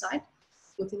kind of a site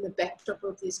within the backdrop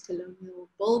of these colonial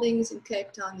buildings in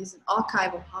Cape Town. There's an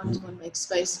archive of how does one make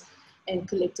space and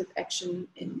collective action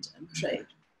and trade.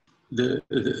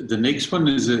 The next one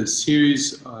is a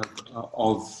series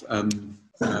of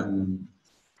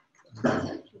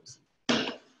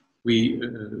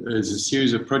there's a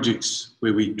series of projects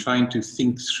where we're trying to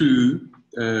think through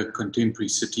a contemporary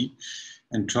city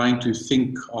and trying to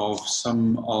think of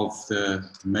some of the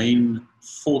main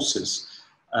forces,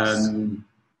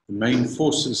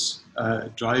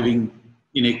 driving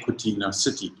inequity in our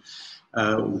city,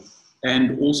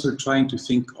 and also trying to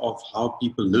think of how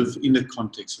people live in the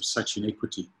context of such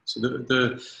inequity. So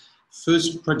the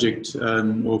first project,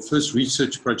 or first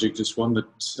research project, is one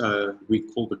that we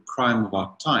call the crime of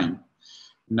our time.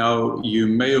 Now, you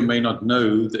may or may not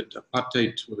know that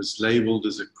apartheid was labeled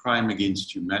as a crime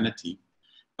against humanity,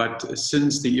 but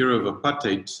since the era of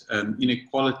apartheid,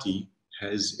 inequality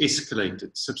has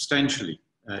escalated substantially.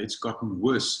 It's gotten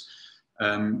worse.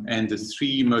 And the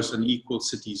three most unequal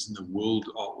cities in the world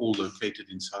are all located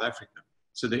in South Africa.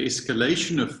 So the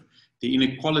escalation of the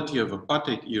inequality of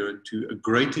apartheid era to a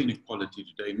greater inequality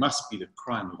today must be the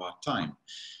crime of our time.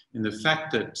 And the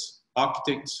fact that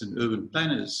architects and urban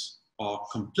planners are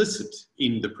complicit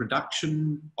in the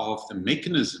production of the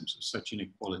mechanisms of such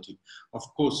inequality, of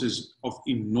course, is of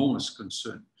enormous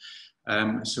concern.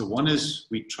 So one is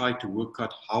we try to work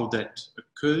out how that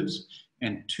occurs,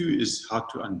 and two is how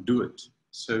to undo it.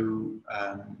 So,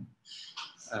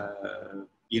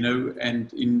 you know,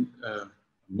 and in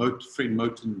friend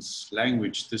Moten's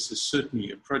language, this is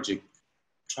certainly a project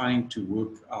trying to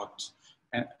work out,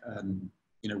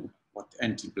 you know, what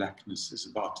anti-blackness is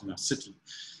about in our city,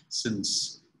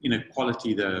 since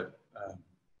inequality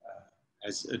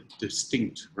has a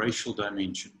distinct racial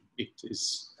dimension. It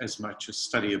is as much a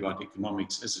study about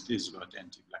economics as it is about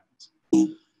anti-blackness.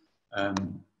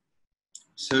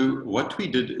 So what we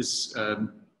did is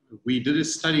we did a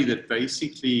study that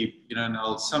basically, you know, and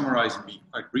I'll summarize and be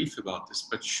quite brief about this,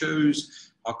 but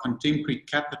shows how contemporary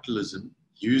capitalism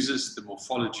uses the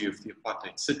morphology of the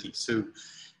apartheid city. So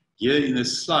here in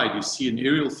this slide, you see an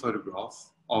aerial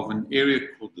photograph of an area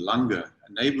called Langa,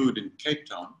 a neighborhood in Cape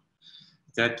Town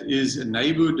that is a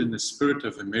neighborhood in the spirit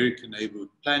of American neighborhood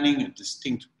planning, a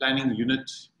distinct planning unit.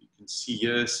 You can see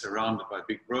here surrounded by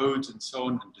big roads and so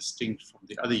on, and distinct from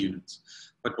the other units.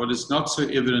 But what is not so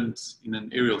evident in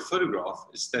an aerial photograph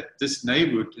is that this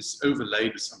neighborhood is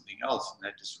overlaid with something else, and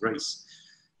that is race.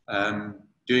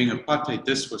 During apartheid,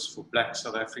 this was for black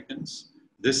South Africans.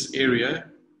 This area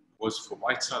was for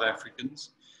white South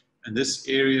Africans. And this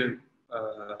area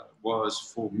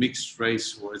was for mixed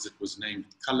race, or as it was named,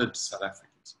 colored South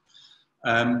Africans.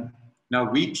 Now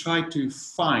we try to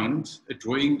find a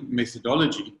drawing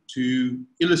methodology to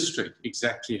illustrate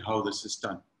exactly how this is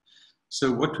done. So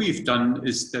what we've done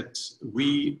is that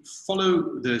we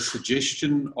follow the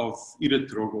suggestion of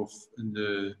Edith Rogoff in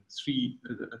the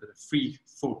Free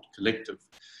Thought Collective.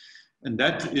 And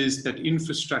that is that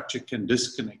infrastructure can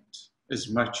disconnect as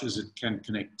much as it can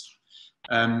connect.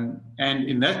 And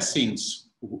in that sense,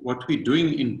 what we're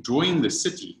doing in drawing the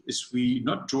city is we're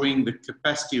not drawing the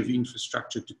capacity of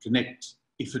infrastructure to connect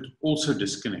if it also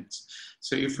disconnects.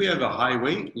 So if we have a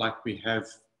highway, like we have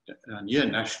here,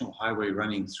 national highway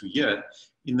running through here,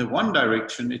 in the one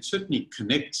direction, it certainly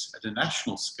connects at a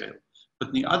national scale, but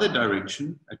in the other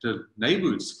direction, at a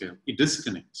neighborhood scale, it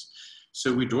disconnects.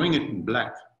 So we're drawing it in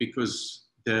black because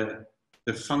the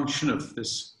function of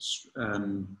this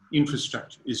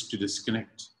infrastructure is to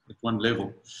disconnect at one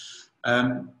level.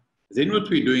 Then what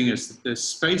we're doing is that the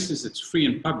spaces that's free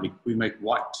and public, we make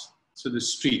white. So the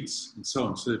streets and so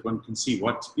on, so that one can see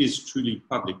what is truly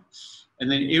public. And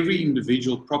then every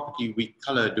individual property, we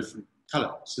color a different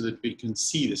color so that we can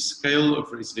see the scale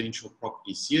of residential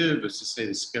properties here versus, say,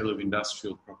 the scale of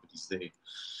industrial properties there.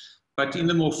 But in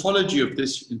the morphology of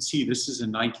this, you can see this is a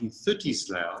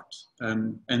 1930s layout,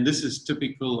 and this is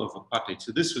typical of apartheid.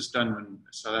 So this was done when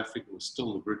South Africa was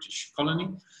still a British colony,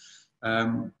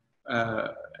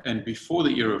 and before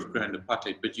the era of grand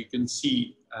apartheid. But you can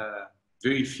see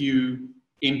very few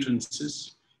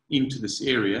entrances into this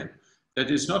area. That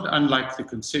is not unlike the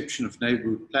conception of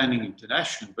neighborhood planning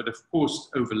international, but of course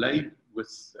overlaid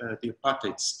with the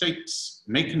apartheid state's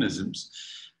mechanisms.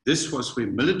 This was where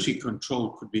military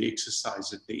control could be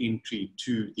exercised at the entry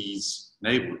to these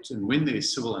neighborhoods. And when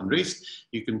there's civil unrest,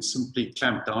 you can simply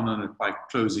clamp down on it by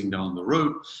closing down the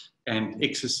road and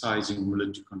exercising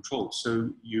military control.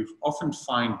 So you often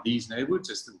find these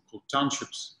neighborhoods, as they're called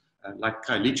townships, like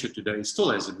Kailicha today,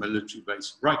 still has a military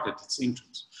base right at its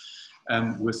entrance,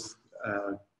 with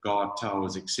guard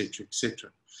towers, etc., etc.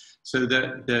 So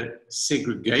the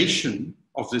segregation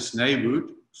of this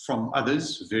neighborhood from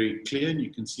others very clear, and you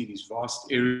can see these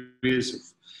vast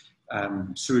areas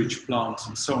of sewage plants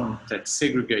and so on that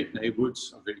segregate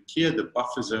neighborhoods are very clear. The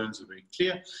buffer zones are very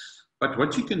clear. But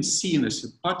what you can see in this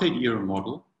apartheid era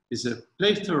model is a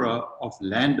plethora of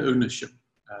land ownership.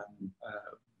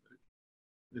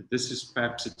 This is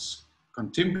perhaps its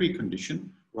contemporary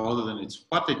condition rather than its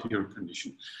apartheid era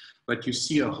condition. But you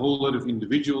see a whole lot of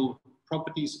individual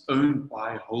properties owned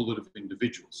by a whole lot of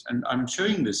individuals. And I'm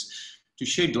showing this to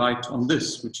shed light on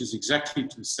this, which is exactly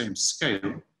to the same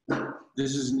scale.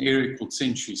 This is an area called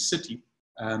Century City,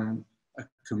 a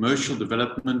commercial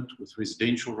development with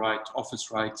residential rights, office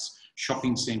rights,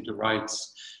 shopping center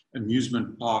rights,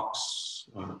 amusement parks,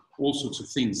 all sorts of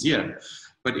things here.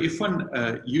 But if one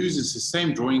uses the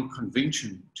same drawing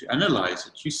convention to analyze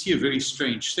it, you see a very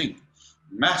strange thing.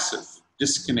 Massive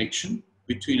disconnection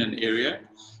between an area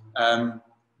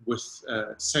with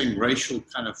same racial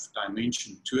kind of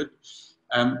dimension to it.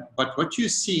 But what you're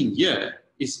seeing here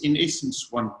is in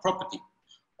essence one property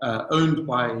owned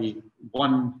by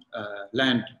one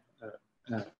land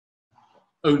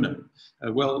owner,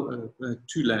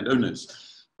 two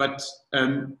landowners. But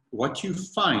what you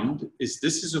find is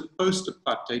this is a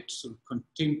post-apartheid sort of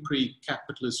contemporary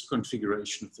capitalist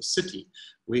configuration of the city,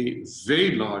 where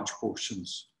very large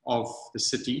portions of the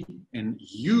city and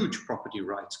huge property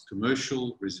rights,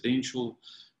 commercial, residential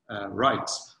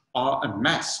rights are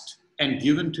amassed and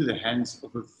given to the hands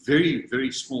of a very,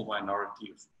 very small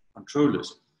minority of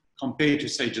controllers compared to,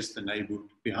 say, just the neighborhood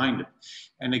behind it.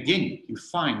 And again, you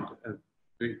find a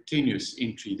very tenuous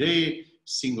entry there,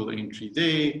 single entry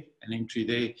there, an entry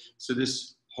there. So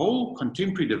this whole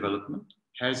contemporary development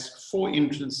has 4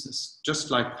 entrances,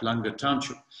 just like Langa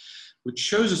Township, which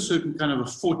shows a certain kind of a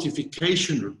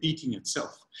fortification repeating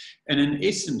itself. And in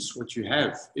essence, what you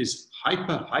have is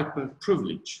hyper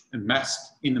privilege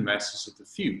amassed in the masses of the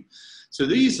few. So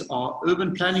these are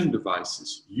urban planning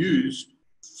devices used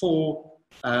for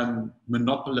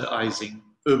monopolizing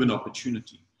urban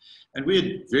opportunity. And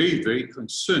we're very, very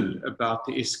concerned about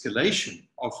the escalation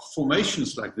of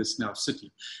formations like this in our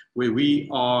city, where we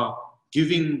are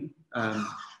giving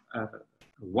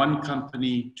one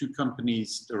company, two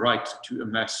companies, the right to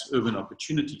amass urban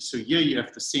opportunities. So here you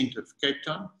have the center of Cape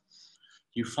Town.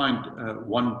 You find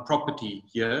one property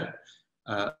here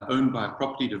owned by a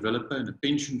property developer and a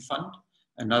pension fund,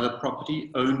 another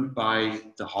property owned by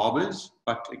the harbors,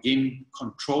 but again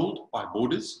controlled by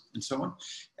borders and so on.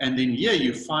 And then here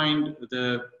you find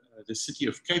the city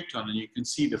of Cape Town, and you can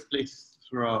see the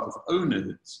plethora of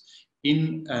owners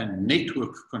in a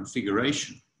network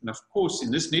configuration. And of course,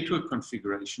 in this network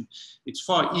configuration, it's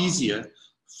far easier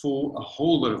for a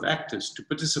whole lot of actors to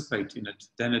participate in it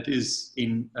than it is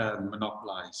in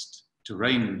monopolized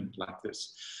terrain like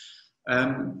this.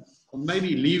 I'll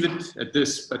maybe leave it at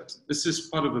this, but this is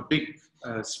part of a big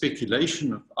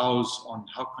speculation of ours on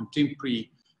how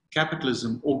contemporary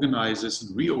capitalism organizes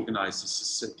and reorganizes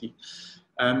society,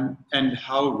 and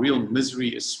how real misery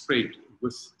is spread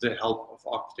with the help of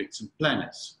architects and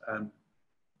planners,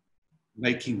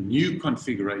 making new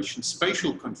configurations,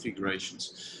 spatial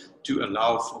configurations, to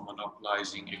allow for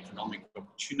monopolizing economic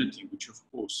opportunity, which of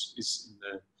course is in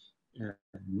the,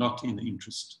 not in the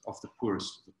interest of the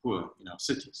poorest of the poor in our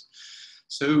cities.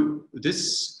 So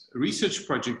this research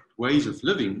project, Ways of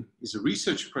Living, is a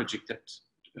research project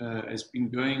that has been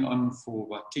going on for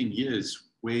about 10 years,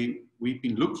 where we've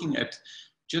been looking at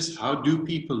just how do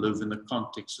people live in the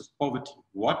context of poverty?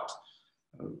 What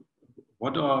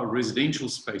are residential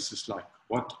spaces like?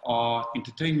 What are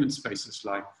entertainment spaces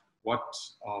like? What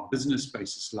are business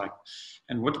spaces like?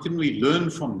 And what can we learn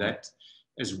from that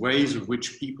as ways of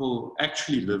which people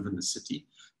actually live in the city,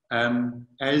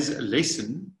 as a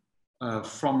lesson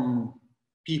from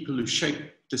people who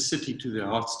shape the city to their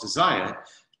heart's desire,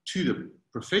 to the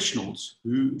professionals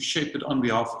who shape it on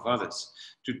behalf of others,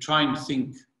 to try and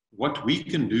think what we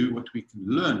can do, what we can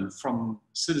learn from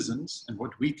citizens, and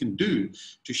what we can do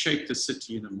to shape the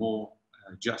city in a more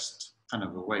just kind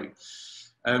of a way.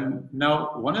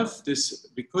 Now, one of this,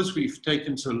 because we've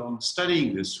taken so long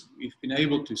studying this, we've been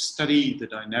able to study the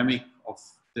dynamic of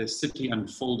the city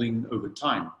unfolding over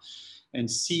time and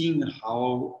seeing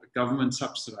how government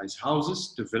subsidized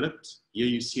houses developed. Here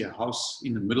you see a house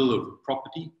in the middle of a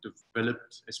property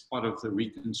developed as part of the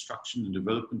reconstruction and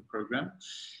development program,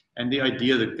 and the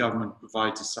idea that government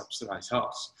provides a subsidized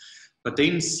house. But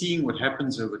then seeing what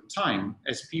happens over time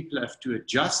as people have to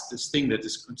adjust this thing that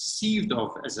is conceived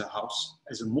of as a house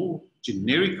as a more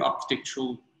generic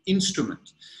architectural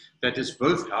instrument that is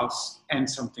both house and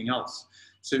something else.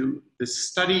 So the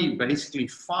study basically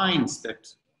finds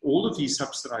that all of these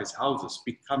subsidized houses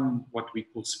become what we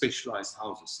call specialized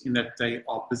houses, in that they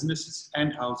are businesses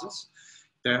and houses.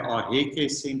 There are haircare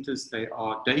centers, they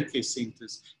are daycare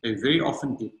centers. They very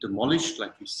often get demolished,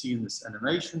 like you see in this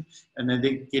animation, and then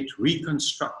they get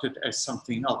reconstructed as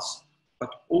something else,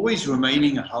 but always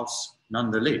remaining a house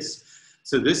nonetheless.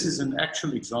 So this is an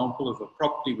actual example of a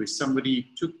property where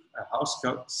somebody took a house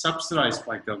subsidized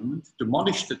by government,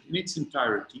 demolished it in its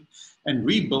entirety, and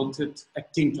rebuilt it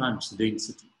at 10 times the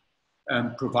density,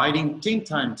 providing 10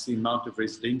 times the amount of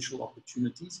residential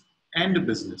opportunities and a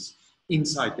business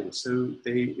inside there. So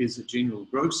there is a general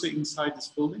grocer inside this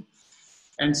building,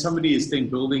 and somebody is then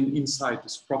building inside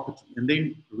this property, and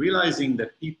then realizing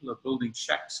that people are building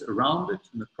shacks around it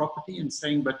in the property and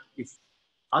saying, but if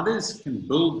others can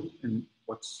build in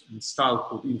what's in style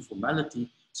called informality,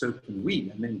 so can we,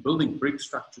 and then building brick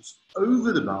structures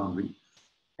over the boundary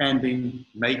and then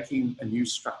making a new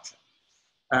structure.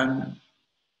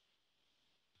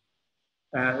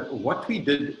 What we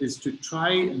did is to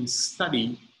try and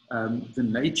study the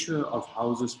nature of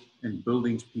houses and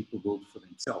buildings people build for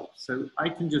themselves. So I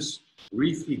can just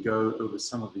briefly go over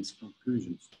some of these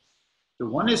conclusions. The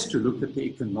one is to look at the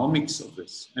economics of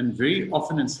this. And very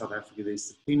often in South Africa,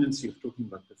 there's the tendency of talking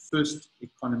about the first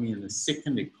economy and the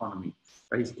second economy,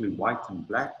 basically white and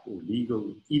black, or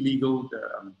legal, illegal,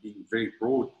 being very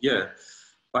broad here.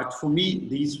 But for me,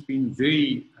 these have been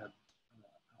very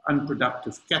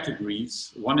unproductive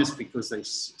categories. One is because they're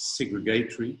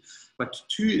segregatory, but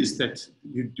two is that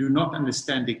you do not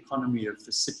understand the economy of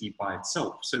the city by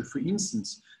itself. So for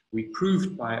instance, we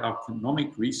proved by our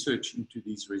economic research into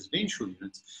these residential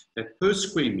units that per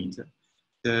square meter,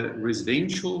 the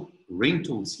residential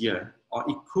rentals here are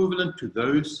equivalent to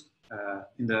those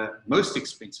in the most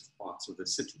expensive parts of the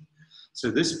city. So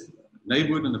this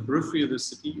neighborhood in the periphery of the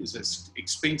city is as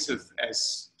expensive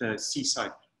as the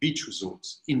seaside beach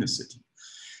resorts in the city.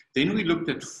 Then we looked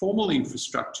at formal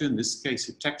infrastructure, in this case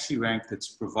a taxi rank that's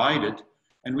provided,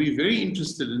 and we're very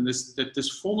interested in this, that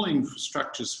this formal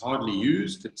infrastructure is hardly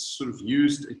used, it's sort of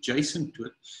used adjacent to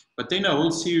it, but then a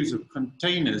whole series of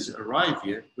containers arrive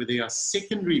here where there are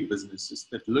secondary businesses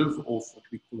that live off what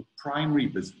we call a primary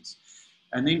business.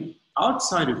 And then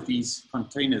outside of these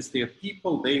containers, there are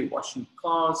people there washing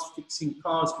cars, fixing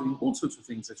cars, doing all sorts of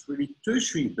things. That's really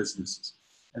tertiary businesses.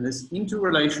 And this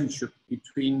interrelationship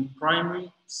between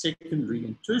primary, secondary,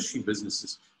 and tertiary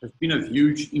businesses has been of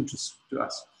huge interest to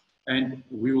us. And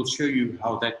we will show you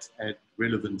how that had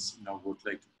relevance in our work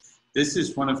later. This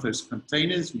is one of those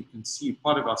containers. You can see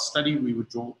part of our study, we would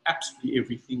draw absolutely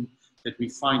everything that we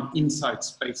find inside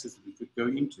spaces that we could go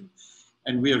into.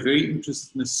 And we are very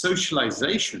interested in the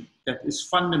socialization that is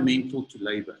fundamental to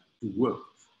labor, to work,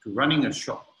 to running a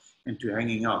shop, and to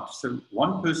hanging out. So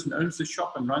one person owns the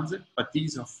shop and runs it, but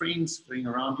these are friends going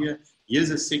around here. Here's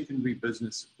a secondary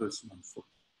business person on foot.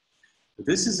 But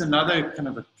this is another kind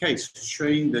of a case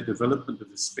showing the development of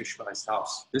the specialized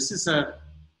house. This is a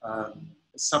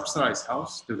subsidized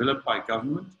house developed by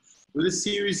government with a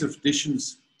series of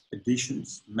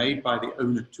additions made by the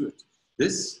owner to it.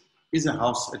 This is a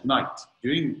house at night.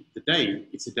 During the day,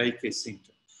 it's a daycare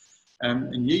center.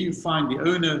 And here you find the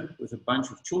owner with a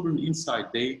bunch of children inside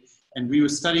there. And we were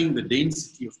studying the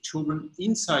density of children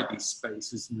inside these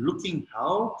spaces and looking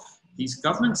how these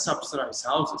government subsidized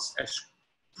houses, as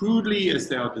crudely as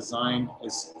they are designed,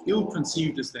 as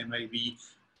ill-conceived as they may be,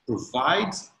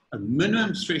 provide a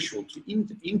minimum threshold to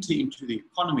enter into the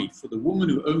economy for the women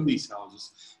who own these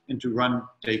houses and to run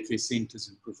daycare centers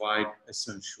and provide a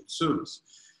social service.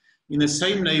 In the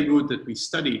same neighborhood that we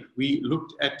studied, we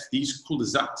looked at these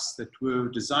cul-de-sacs that were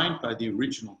designed by the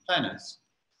original planners.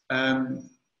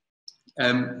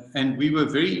 And we were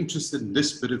very interested in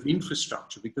this bit of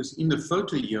infrastructure because in the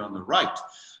photo here on the right,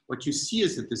 what you see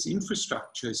is that this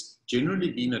infrastructure has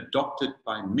generally been adopted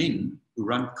by men who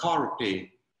run car repair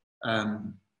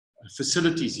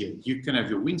facilities here. You can have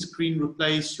your windscreen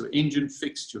replaced, your engine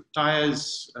fixed, your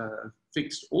tires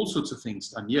fixed, all sorts of things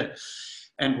done here.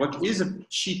 And what is a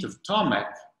sheet of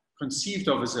tarmac conceived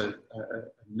of as a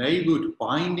neighborhood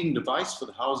binding device for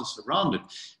the houses around it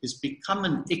has become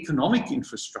an economic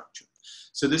infrastructure.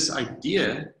 So this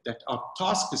idea that our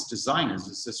task as designers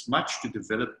is as much to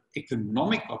develop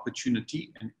economic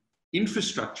opportunity and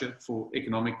infrastructure for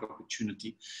economic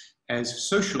opportunity as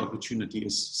social opportunity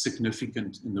is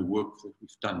significant in the work that we've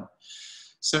done.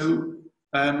 So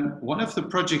one of the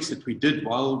projects that we did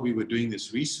while we were doing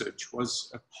this research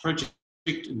was a project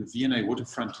in the V&A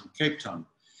waterfront in Cape Town.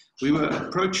 We were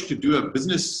approached to do a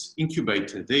business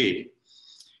incubator there.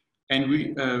 And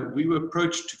we were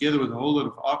approached together with a whole lot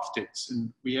of architects,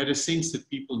 and we had a sense that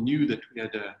people knew that we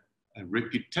had a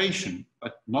reputation,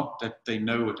 but not that they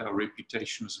know what our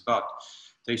reputation was about.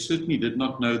 They certainly did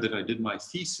not know that I did my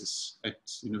thesis at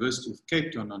the University of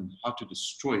Cape Town on how to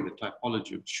destroy the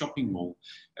typology of shopping mall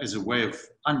as a way of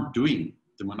undoing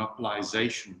the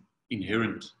monopolization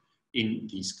inherent in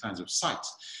these kinds of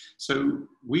sites. So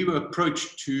we were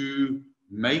approached to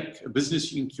make a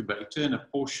business incubator in a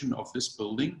portion of this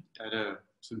building that had a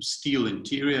sort of steel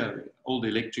interior, old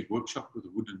electric workshop with a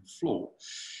wooden floor.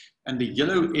 And the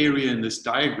yellow area in this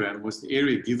diagram was the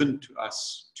area given to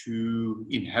us to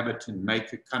inhabit and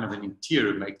make a kind of an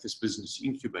interior, make this business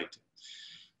incubator.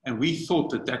 And we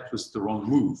thought that that was the wrong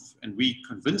move. And we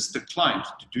convinced the client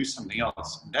to do something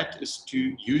else. And that is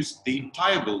to use the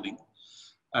entire building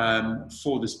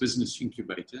for this business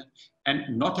incubator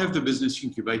and not have the business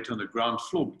incubator on the ground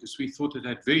floor because we thought it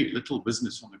had very little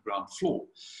business on the ground floor,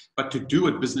 but to do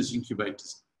what business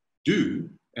incubators do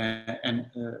and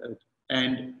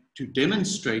to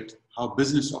demonstrate how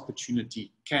business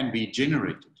opportunity can be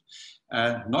generated,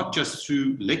 not just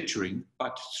through lecturing,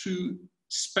 but through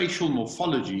spatial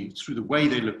morphology, through the way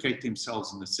they locate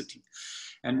themselves in the city.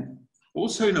 And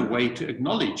also in a way to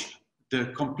acknowledge the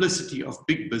complicity of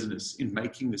big business in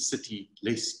making the city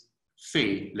less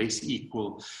fair, less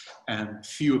equal, and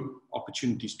fewer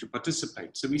opportunities to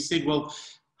participate. So we said, well,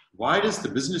 why does the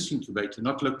business incubator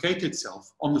not locate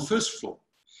itself on the first floor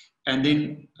and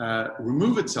then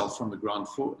remove itself from the ground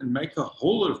floor and make a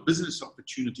whole lot of business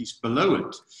opportunities below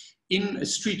it in a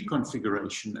street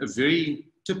configuration, a very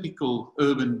typical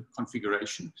urban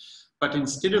configuration, but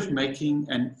instead of making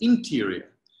an interior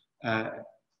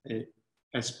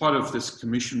as part of this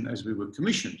commission, as we were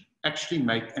commissioned, actually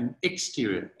make an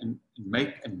exterior and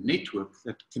make a network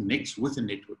that connects with a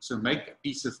network. So make a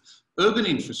piece of urban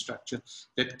infrastructure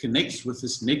that connects with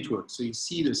this network. So you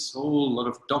see this whole lot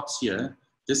of dots here.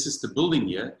 This is the building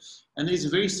here. And there's a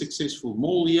very successful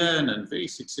mall here and a very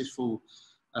successful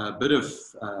bit of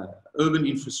urban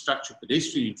infrastructure,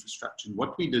 pedestrian infrastructure. And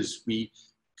what we did is we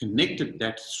connected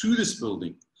that through this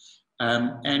building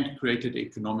and created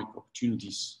economic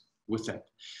opportunities with that.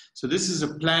 So this is a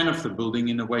plan of the building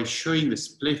in a way showing this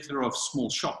plethora of small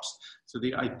shops. So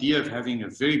the idea of having a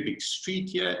very big street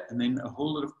here and then a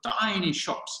whole lot of tiny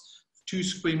shops 2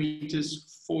 square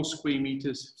meters, 4 square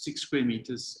meters, 6 square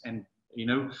meters, and you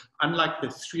know, unlike the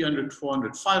 300,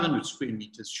 400, 500 square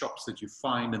meters shops that you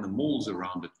find in the malls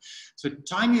around it. So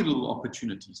tiny little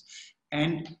opportunities.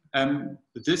 And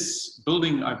this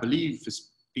building, I believe, has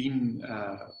been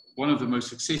one of the most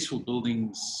successful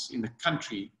buildings in the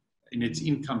country in its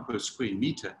income per square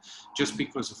meter, just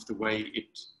because of the way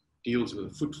it deals with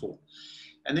the footfall.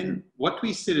 And then what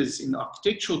we said is, in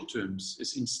architectural terms,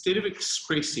 is instead of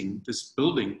expressing this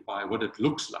building by what it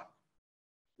looks like,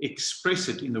 express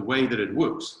it in the way that it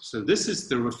works. So this is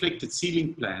the reflected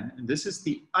ceiling plan, and this is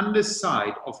the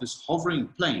underside of this hovering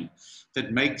plane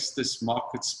that makes this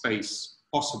market space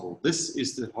possible. This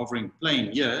is the hovering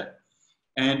plane here,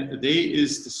 and there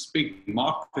is this big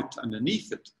market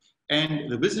underneath it.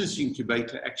 And the business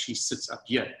incubator actually sits up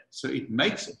here. So it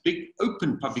makes a big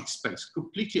open public space,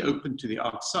 completely open to the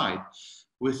outside,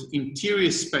 with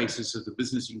interior spaces of the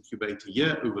business incubator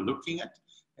here overlooking it,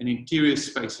 and interior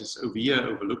spaces over here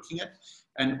overlooking it.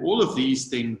 And all of these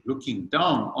then looking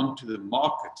down onto the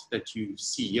market that you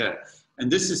see here. And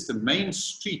this is the main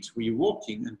street where you're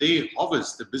walking, and there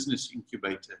hovers the business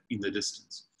incubator in the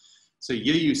distance. So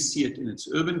here you see it in its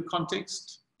urban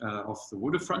context of the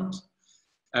waterfront.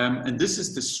 And this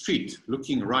is the street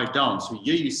looking right down. So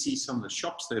here you see some of the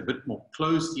shops. They're a bit more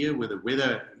closed here where the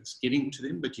weather is getting to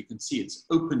them, but you can see it's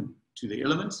open to the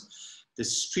elements. The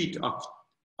street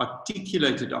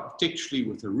articulated architecturally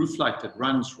with a roof light that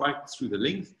runs right through the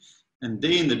length. And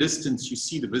there in the distance, you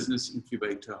see the business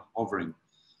incubator hovering.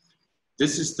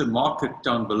 This is the market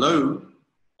down below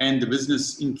and the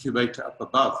business incubator up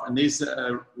above. And there's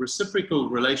a reciprocal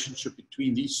relationship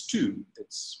between these two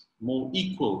that's more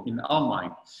equal in our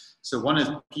mind. So one is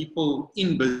people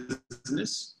in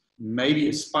business, maybe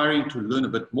aspiring to learn a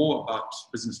bit more about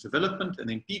business development, and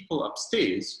then people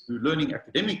upstairs who are learning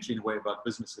academically in a way about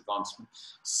business advancement,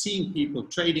 seeing people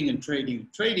trading and trading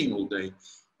and trading all day,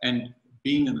 and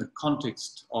being in the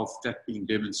context of that being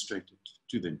demonstrated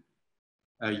to them.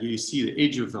 You see the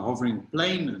edge of the hovering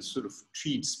plane and sort of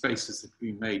treed spaces that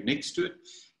we made next to it.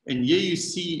 And here you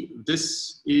see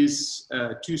this is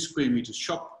a 2 square meter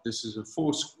shop. This is a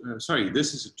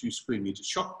this is a 2 square meter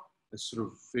shop. A sort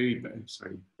of very,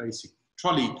 basic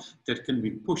trolley that can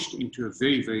be pushed into a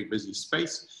very, very busy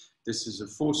space. This is a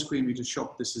 4 square meter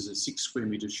shop. This is a 6 square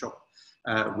meter shop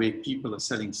where people are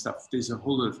selling stuff. There's a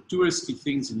whole lot of touristy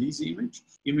things in these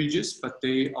images, but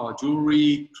they are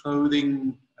jewelry,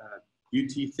 clothing,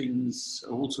 beauty things,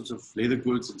 all sorts of leather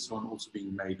goods and so on, also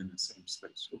being made in the same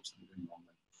space. Oops, I'm going wrong.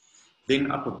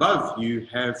 Then up above, you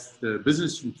have the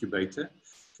business incubator,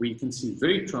 where you can see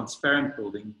very transparent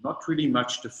building, not really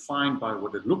much defined by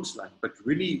what it looks like, but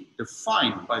really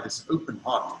defined by this open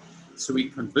heart. So we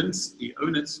convinced the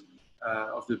owners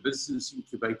of the business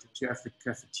incubator to have the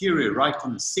cafeteria right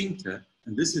in the center,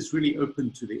 and this is really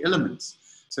open to the elements.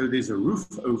 So there's a roof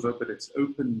over, but it's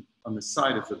open on the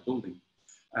side of the building.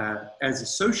 As a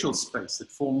social space that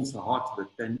forms the heart of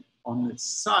it, then on its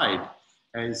side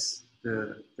as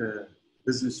the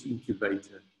business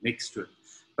incubator next to it.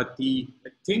 But the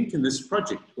intent in this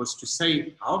project was to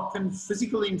say, how can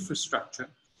physical infrastructure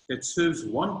that serves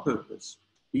one purpose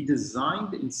be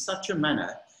designed in such a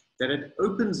manner that it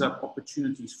opens up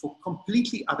opportunities for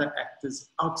completely other actors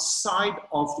outside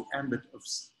of the ambit of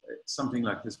something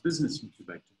like this business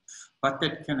incubator, but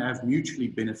that can have mutually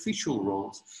beneficial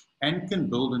roles and can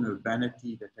build an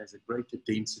urbanity that has a greater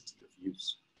density of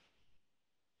use.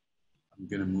 I'm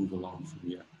going to move along from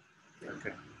here.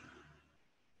 Okay.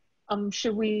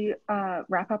 Should we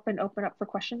wrap up and open up for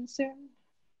questions soon?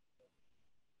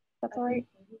 That's all right.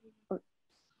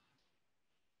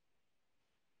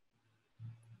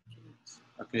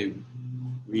 Okay,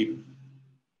 we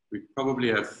probably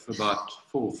have about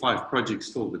 4 or 5 projects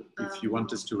still, but if you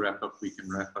want us to wrap up, we can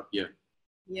wrap up here.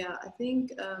 Yeah, I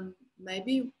think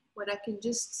maybe what I can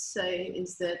just say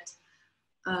is that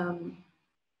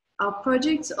our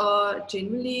projects are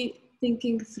generally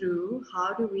thinking through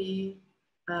how do we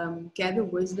gather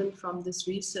wisdom from this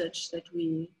research that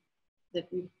we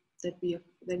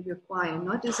acquire,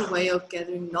 not as a way of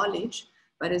gathering knowledge,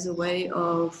 but as a way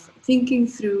of thinking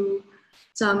through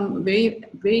some very,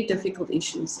 very difficult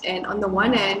issues. And on the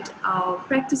one hand, our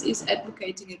practice is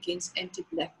advocating against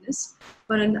anti-Blackness,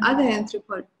 but on the other hand,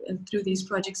 through these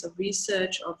projects of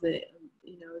research of the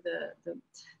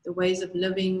ways of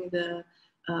living, the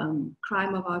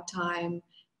crime of our time,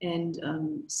 and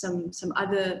some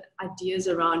other ideas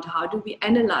around how do we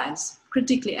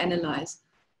critically analyze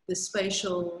the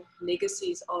spatial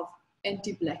legacies of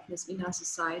anti-Blackness in our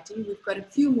society. We've got a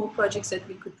few more projects that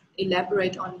we could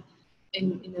elaborate on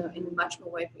in a much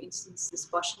more way. For instance, the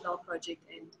spatial project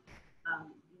and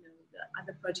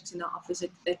other projects in our office,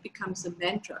 that becomes a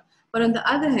mantra. But on the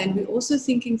other hand, we're also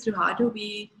thinking through how do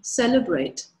we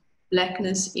celebrate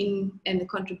Blackness and the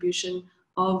contribution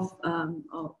of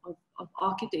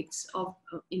architects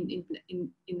in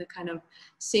the kind of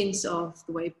sense of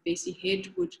the way Bessie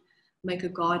Head would make a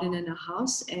garden and a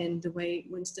house, and the way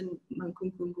Winston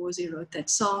Mankunkungozi wrote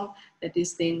that song that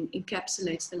is then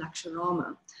encapsulates the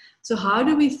Lakshmarama. So how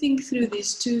do we think through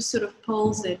these two sort of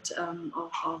poles that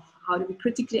of how do we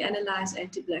critically analyze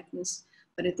anti-Blackness,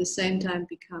 but at the same time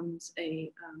becomes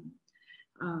a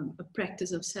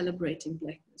practice of celebrating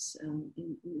Blackness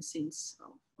in the sense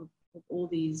of all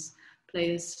these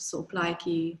players, so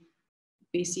Plaatje,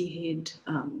 Bessie Head,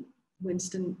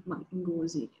 Winston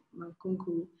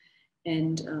Mankunku,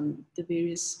 and the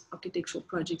various architectural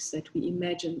projects that we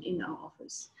imagine in our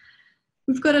office.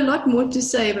 We've got a lot more to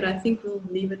say, but I think we'll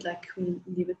leave it like we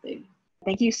leave it there.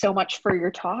 Thank you so much for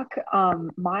your talk.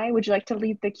 Mai, would you like to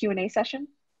lead the Q&A session?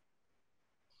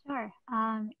 Sure.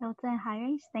 Ilze and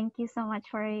Heinrich, thank you so much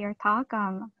for your talk.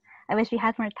 I wish we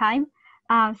had more time.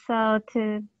 So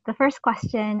to the first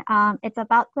question, it's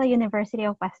about the University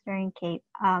of Western Cape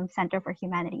Center for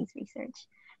Humanities Research.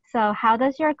 So how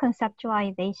does your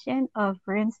conceptualization of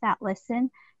rooms that listen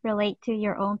relate to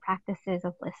your own practices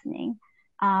of listening?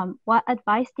 What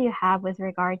advice do you have with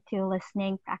regard to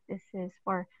listening practices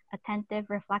for attentive,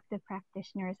 reflective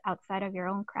practitioners outside of your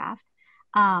own craft?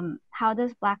 How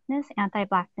does Blackness,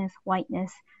 anti-Blackness,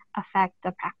 whiteness affect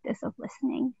the practice of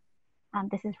listening?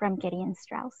 This is from Gideon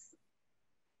Strauss.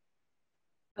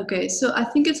 Okay, so I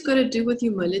think it's got to do with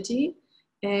humility,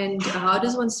 and how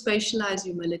does one spatialize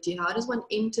humility? How does one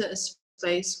enter a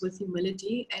space with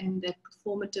humility and that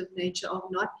performative nature of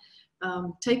not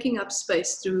taking up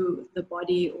space through the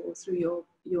body or through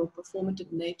your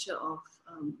performative nature of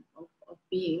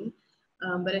being,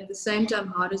 but at the same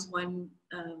time, how does one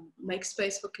make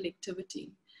space for collectivity?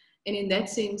 And in that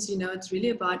sense, you know, it's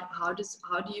really about how do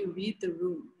you read the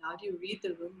room? How do you read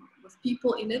the room with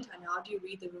people in it, and how do you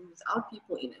read the room without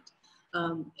people in it?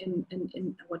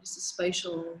 And what is the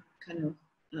spatial kind of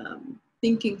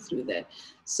thinking through that?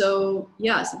 So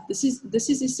yeah, so this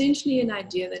is essentially an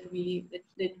idea that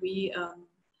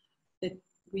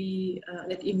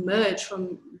emerge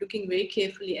from looking very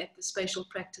carefully at the spatial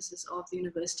practices of the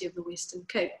University of the Western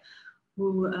Cape,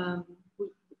 who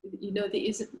you know,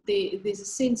 there's a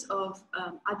sense of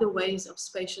other ways of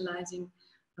spatializing,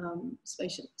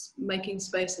 making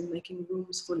space and making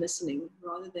rooms for listening,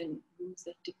 rather than rooms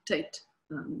that dictate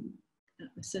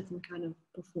a certain kind of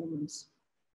performance.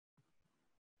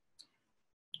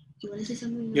 Do you want to say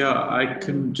something? Yeah, I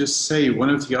can just say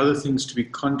one of the other things to be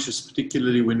conscious,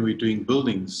 particularly when we're doing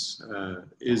buildings,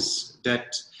 is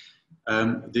that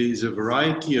there's a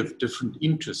variety of different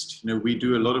interests. You know, we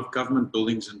do a lot of government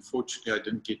buildings. Unfortunately, I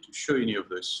didn't get to show any of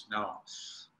those now.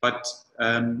 But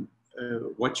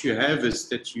what you have is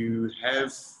that you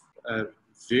have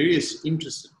various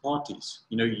interested parties.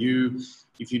 You know,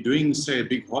 if you're doing, say, a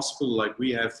big hospital like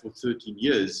we have for 13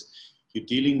 years, you're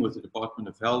dealing with the Department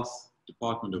of Health,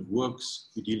 Department of Works,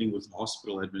 you're dealing with the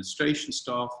hospital administration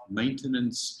staff,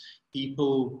 maintenance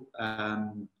people,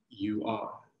 you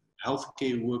are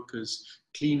healthcare workers,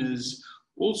 cleaners,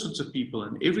 all sorts of people,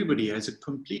 and everybody has a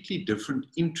completely different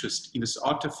interest in this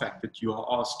artifact that you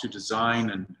are asked to design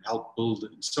and help build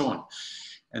and so on.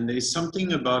 And there's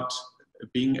something about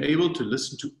being able to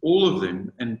listen to all of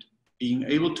them and being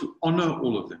able to honor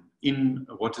all of them in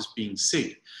what is being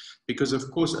said. Because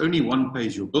of course, only one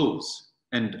pays your bills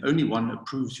and only one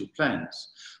approves your plans.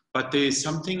 But there's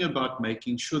something about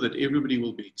making sure that everybody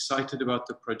will be excited about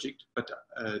the project, but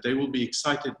they will be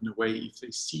excited in a way if they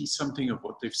see something of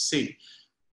what they've said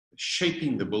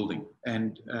shaping the building,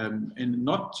 and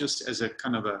not just as a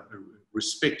kind of a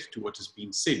respect to what has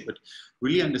been said, but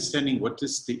really understanding what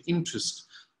is the interest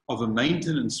of a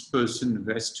maintenance person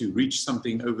who has to reach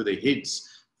something over their heads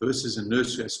versus a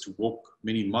nurse who has to walk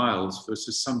many miles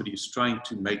versus somebody who's trying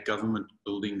to make government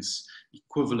buildings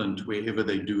equivalent wherever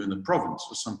they do in the province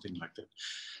or something like that.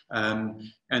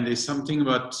 And there's something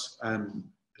about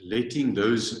letting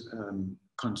those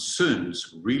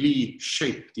concerns really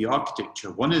shape the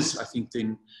architecture. One is, I think,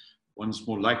 then one's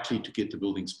more likely to get the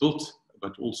buildings built,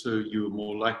 but also you're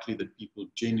more likely that people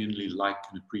genuinely like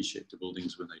and appreciate the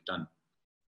buildings when they're done.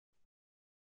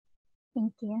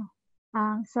 Thank you.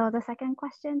 So the second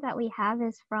question that we have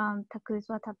is from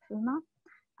Takuzwa Tapfuma.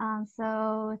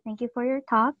 So thank you for your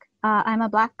talk. I'm a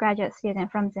Black graduate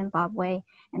student from Zimbabwe,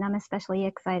 and I'm especially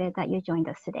excited that you joined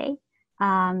us today.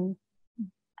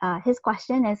 His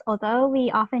question is, although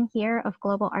we often hear of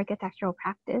global architectural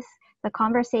practice, the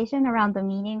conversation around the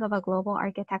meaning of a global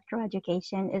architectural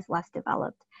education is less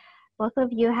developed. both of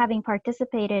you having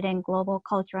participated in global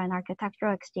cultural and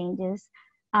architectural exchanges,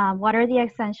 what are the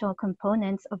essential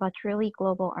components of a truly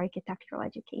global architectural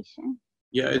education?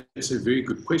 Yeah, it's a very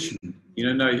good question.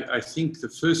 You know, I think the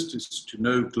first is to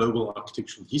know global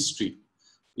architectural history.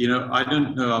 You know, I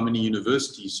don't know how many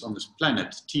universities on this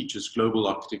planet teaches global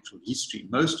architectural history.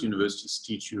 Most universities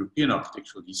teach European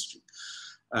architectural history.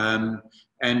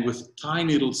 And with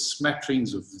tiny little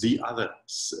smatterings of the other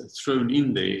thrown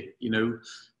in there, you know,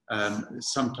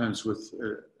 sometimes with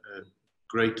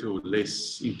greater or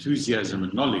less enthusiasm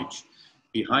and knowledge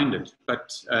behind it.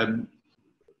 But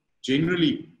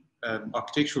generally,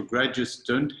 architectural graduates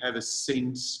don't have a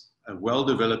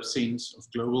well-developed sense of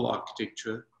global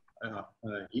architecture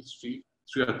history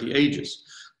throughout the ages,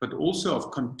 but also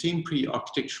of contemporary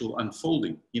architectural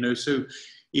unfolding. You know, so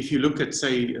if you look at,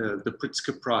 say, the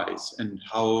Pritzker Prize and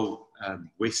how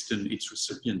Western its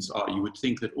recipients are, you would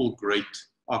think that all great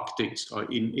architects are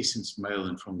in essence male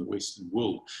and from the Western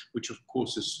world, which of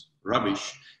course is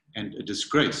rubbish and a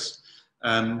disgrace.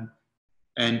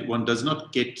 And one does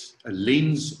not get a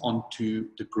lens onto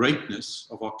the greatness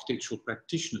of architectural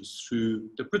practitioners through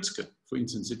the Pritzker. For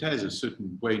instance, it has a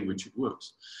certain way in which it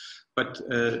works. But,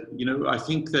 you know, I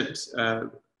think that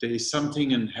there is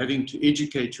something in having to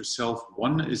educate yourself.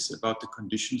 One is about the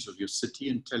conditions of your city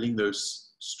and telling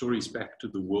those stories back to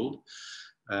the world.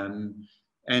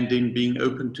 And then being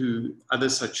open to other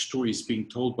such stories being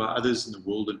told by others in the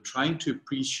world and trying to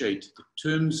appreciate the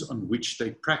terms on which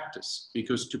they practice.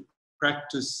 Because to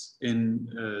practice in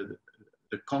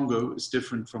the Congo is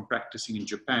different from practicing in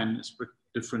Japan, is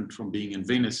different from being in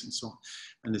Venice and so on.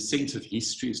 And the sense of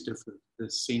history is different, the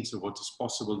sense of what is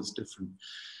possible is different,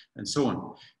 and so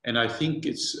on. And I think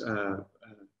it's,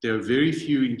 there are very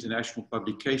few international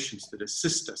publications that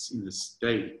assist us in this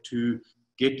day to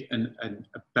get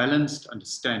a balanced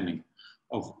understanding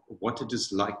of what it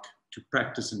is like to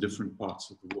practice in different parts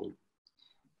of the world.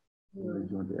 Do you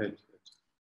want to add?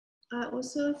 I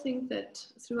also think that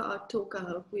through our talk, I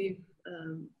hope we've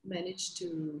managed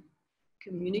to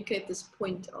communicate this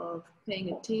point of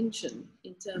paying attention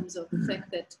in terms of the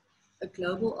fact that a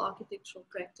global architectural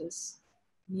practice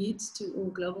needs to, or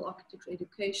global architectural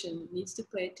education needs to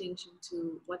pay attention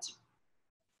to what's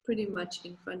pretty much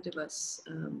in front of us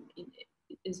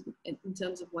in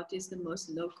terms of what is the most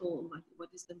local, what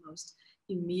is the most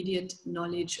immediate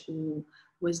knowledge or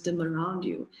wisdom around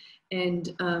you.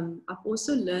 And I've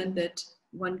also learned that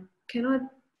one cannot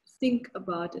think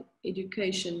about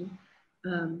education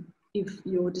if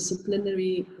your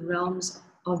disciplinary realms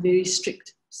are very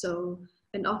strict. So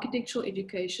an architectural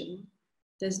education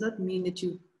does not mean that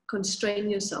you constrain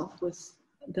yourself with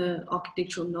the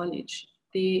architectural knowledge.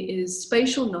 There is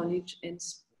spatial knowledge and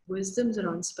wisdoms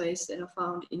around space that are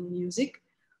found in music,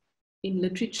 in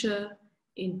literature,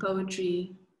 in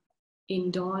poetry,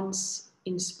 in dance,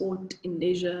 in sport, in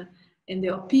leisure. And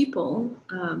there are people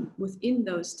within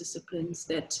those disciplines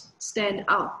that stand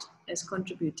out as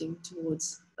contributing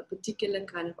towards a particular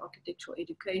kind of architectural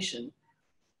education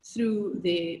through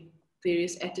their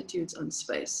various attitudes on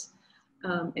space.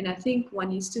 And I think one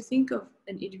needs to think of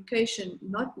an education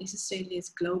not necessarily as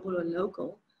global or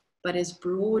local, but as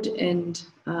broad and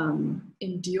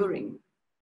enduring,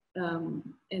 and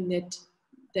that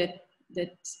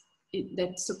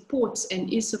supports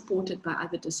and is supported by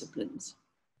other disciplines.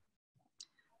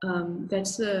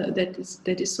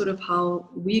 That is sort of how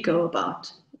we go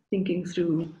about thinking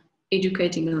through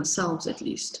educating ourselves, at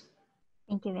least.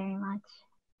 Thank you very much.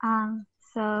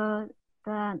 So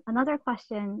another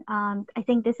question, I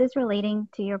think this is relating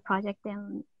to your project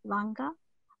in Langa.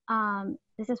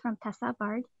 This is from Tessa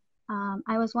Bard.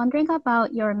 I was wondering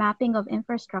about your mapping of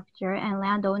infrastructure and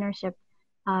land ownership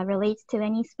relates to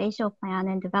any spatial plan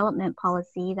and development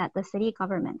policy that the city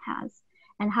government has,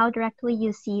 and how directly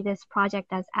you see this project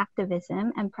as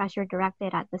activism and pressure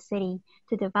directed at the city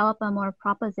to develop a more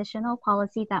propositional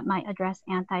policy that might address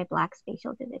anti-Black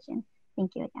spatial division.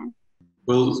 Thank you again.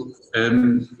 Well,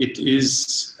 it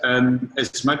is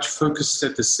as much focused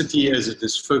at the city as it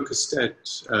is focused at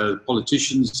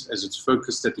politicians, as it's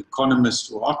focused at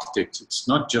economists or architects. It's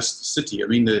not just the city. I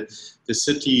mean, the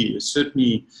city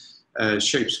certainly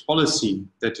shapes policy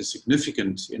that is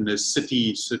significant. In the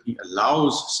city certainly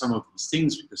allows some of these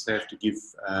things because they have to give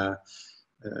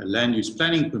land use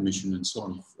planning permission and so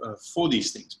on for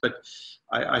these things. But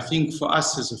I think for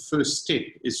us as a first step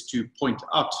is to point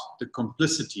out the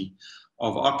complicity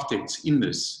of architects in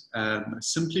this,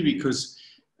 simply because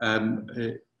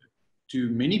to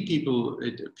many people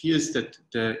it appears that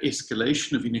the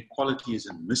escalation of inequality is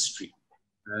a mystery,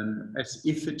 as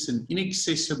if it's an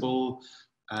inaccessible,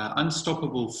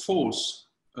 unstoppable force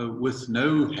with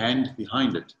no hand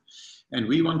behind it. And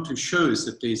we want to show is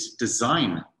that there's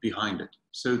design behind it.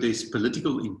 So there's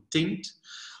political intent.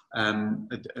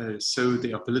 So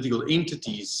there are political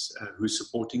entities who are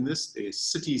supporting this. There's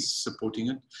cities supporting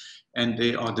it. And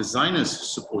there are designers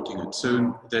supporting it.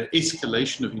 So the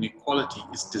escalation of inequality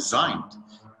is designed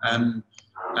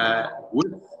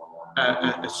with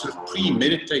a sort of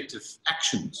premeditative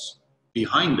actions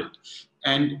behind it.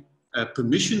 And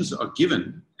permissions are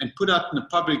given and put out in the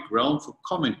public realm for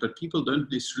comment, but people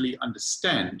don't necessarily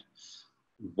understand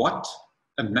what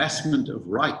amassment of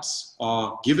rights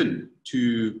are given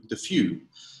to the few.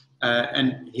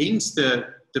 And hence the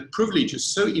privilege is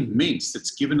so immense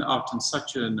that's given out in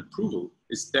such an approval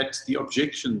is that the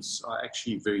objections are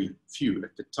actually very few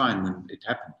at the time when it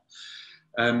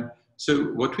happened. So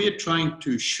what we are trying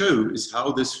to show is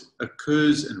how this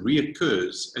occurs and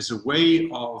reoccurs as a way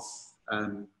of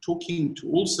talking to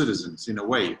all citizens in a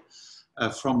way,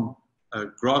 from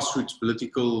grassroots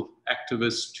political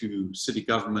activists to city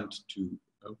government to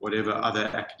whatever other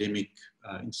academic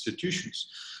institutions,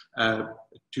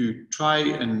 to try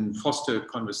and foster a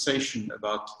conversation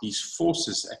about these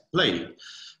forces at play,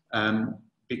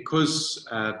 because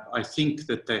I think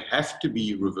that they have to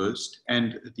be reversed,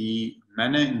 and the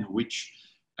manner in which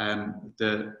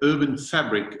the urban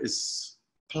fabric is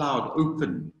plowed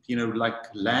open, you know, like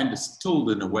land is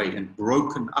tilled in a way and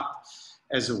broken up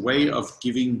as a way of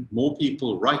giving more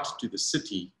people right to the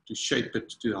city, to shape it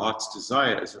to the heart's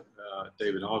desire, as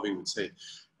David Harvey would say,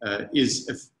 is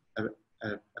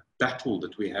a battle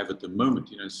that we have at the moment.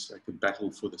 You know, it's like a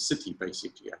battle for the city,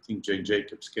 basically. I think Jane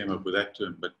Jacobs came up with that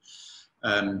term, but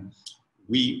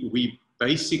we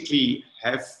basically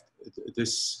have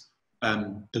this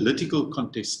political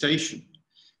contestation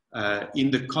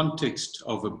in the context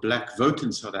of a black vote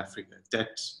in South Africa,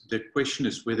 that the question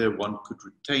is whether one could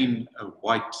retain a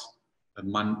white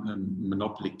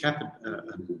monopoly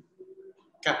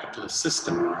capitalist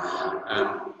system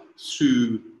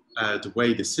through the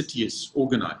way the city is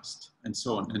organized and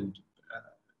so on. And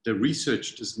the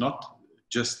research does not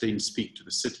just then speak to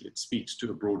the city, it speaks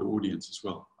to a broader audience as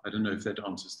well. I don't know if that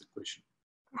answers the question.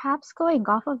 Perhaps going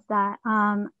off of that,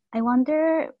 I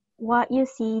wonder what you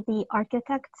see the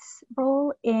architect's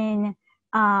role in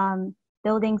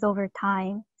buildings over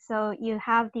time. So you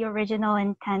have the original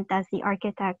intent as the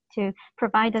architect to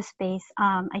provide a space.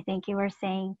 I think you were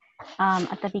saying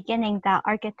at the beginning that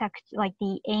architecture, like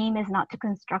the aim is not to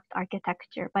construct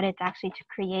architecture, but it's actually to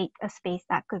create a space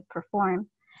that could perform.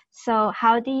 So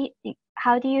how do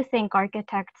you think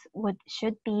architects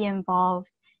should be involved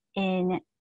in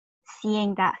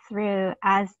seeing that through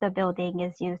as the building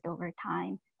is used over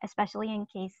time, especially in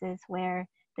cases where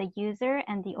the user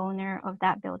and the owner of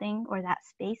that building or that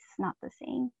space is not the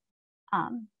same?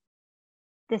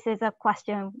 This is a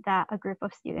question that a group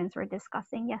of students were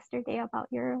discussing yesterday about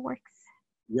your works.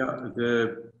 Yeah,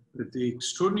 the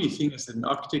extraordinary thing is that an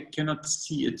architect cannot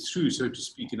see it through, so to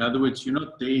speak. In other words, you're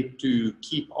not there to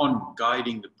keep on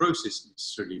guiding the process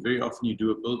necessarily. Very often you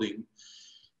do a building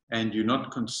and you're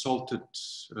not consulted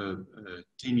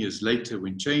 10 years later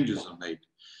when changes are made.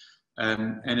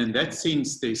 And in that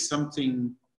sense, there's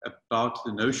something about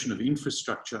the notion of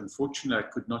infrastructure. Unfortunately, I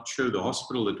could not show the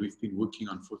hospital that we've been working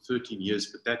on for 13 years,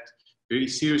 but that very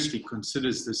seriously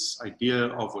considers this idea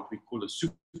of what we call a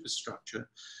superstructure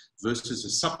versus a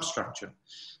substructure.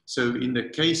 So in the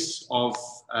case of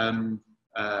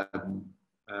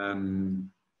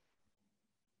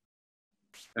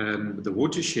the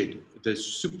watershed, the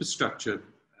superstructure,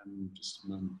 just a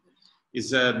moment,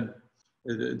 is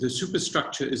the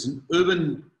superstructure is an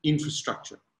urban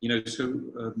infrastructure. You know, so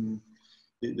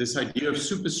this idea of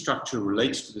superstructure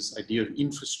relates to this idea of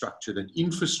infrastructure. That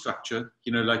infrastructure,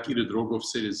 you know, like Ilze Wolff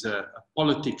said, is a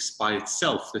politics by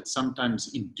itself that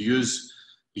sometimes endures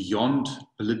beyond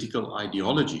political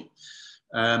ideology.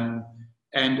 And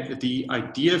the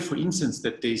idea, for instance,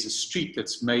 that there's a street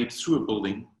that's made through a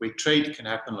building where trade can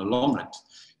happen along it,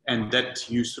 and that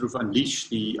you sort of unleash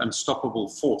the unstoppable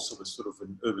force of a sort of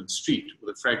an urban street or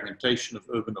the fragmentation of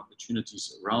urban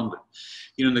opportunities around it.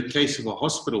 You know, in the case of a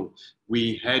hospital,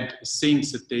 we had a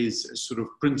sense that there's a sort of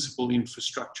principal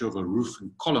infrastructure of a roof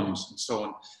and columns and so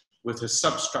on, with a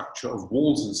substructure of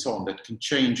walls and so on that can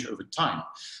change over time.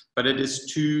 But it is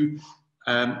to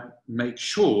make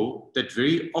sure that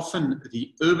very often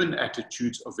the urban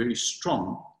attitudes are very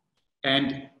strong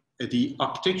and the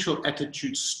architectural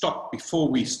attitudes stop before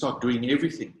we start doing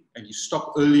everything, and you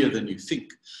stop earlier than you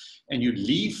think, and you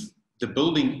leave the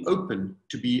building open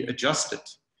to be adjusted.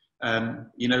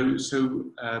 You know, so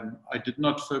I did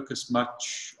not focus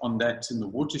much on that in the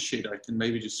watershed. I can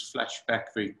maybe just flash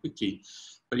back very quickly.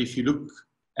 But if you look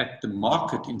at the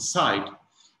market inside,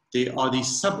 there are these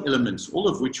sub-elements, all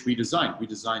of which we designed. We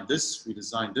designed this, we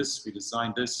designed this, we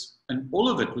designed this, and all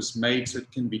of it was made so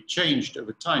it can be changed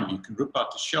over time. You can rip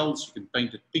out the shells, you can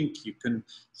paint it pink, you can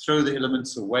throw the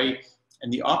elements away,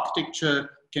 and the architecture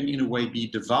can in a way be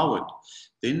devoured.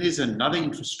 Then there's another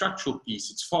infrastructural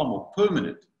piece, it's far more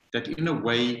permanent, that in a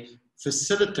way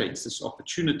facilitates this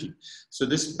opportunity. So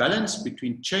this balance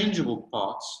between changeable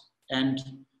parts and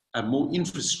more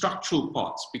infrastructural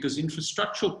parts, because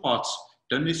infrastructural parts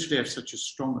don't necessarily have such a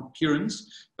strong appearance,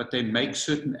 but they make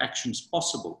certain actions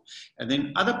possible. And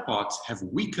then other parts have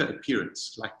weaker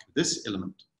appearance, like this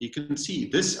element. You can see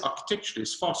this architecture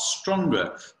is far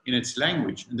stronger in its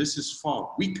language, and this is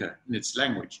far weaker in its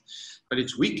language. But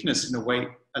its weakness, in a way,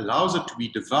 allows it to be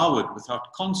devoured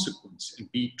without consequence and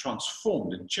be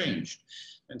transformed and changed.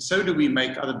 And so do we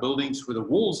make other buildings where the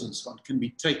walls and so on can be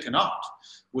taken out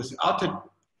without it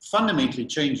fundamentally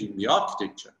changing the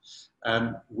architecture.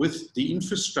 With the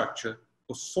infrastructure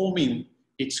performing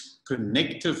its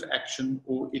connective action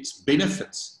or its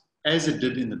benefits as it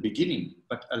did in the beginning,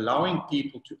 but allowing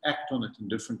people to act on it in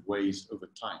different ways over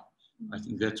time. I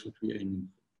think that's what we're aiming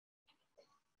for.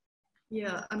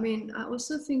 Yeah, I mean, I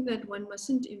also think that one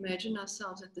mustn't imagine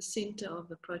ourselves at the center of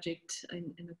the project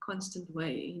in a constant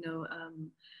way. You know,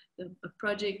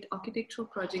 architectural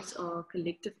projects are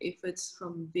collective efforts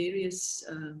from various,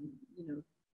 you know,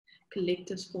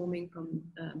 collectives forming from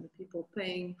the people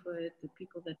paying for it, the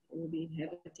people that will be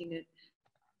inhabiting it,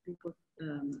 people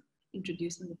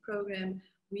introduced in the program.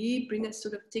 We bring a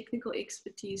sort of technical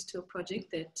expertise to a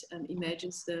project that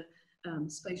imagines the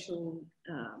spatial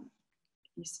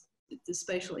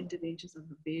interventions of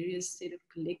a various set of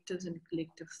collectives and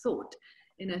collective thought.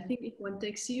 And I think if one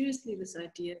takes seriously this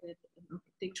idea that an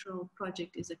architectural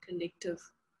project is a collective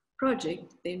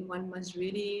project, then one must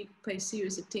really pay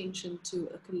serious attention to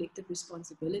a collective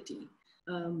responsibility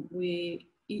where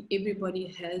everybody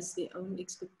has their own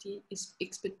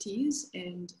expertise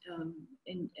and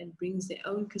brings their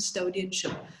own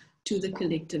custodianship to the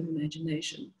collective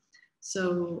imagination.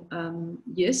 So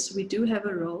yes, we do have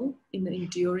a role in the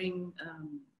enduring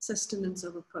sustenance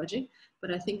of a project,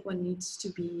 but I think one needs to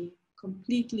be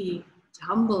completely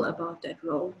humble about that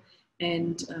role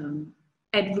and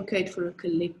advocate for a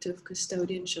collective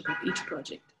custodianship of each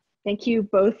project. Thank you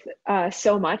both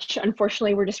so much.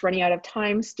 Unfortunately, we're just running out of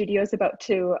time. Studio's about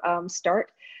to start.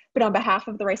 But on behalf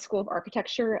of the Rice School of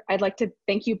Architecture, I'd like to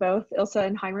thank you both, Ilze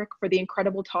and Heinrich, for the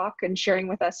incredible talk and sharing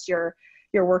with us your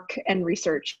work and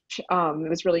research. It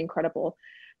was really incredible.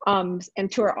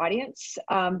 And to our audience,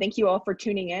 thank you all for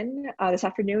tuning in this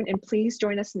afternoon. And please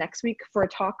join us next week for a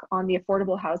talk on the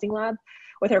Affordable Housing Lab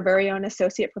with our very own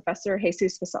Associate Professor,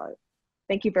 Jesus Fasal.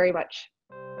 Thank you very much.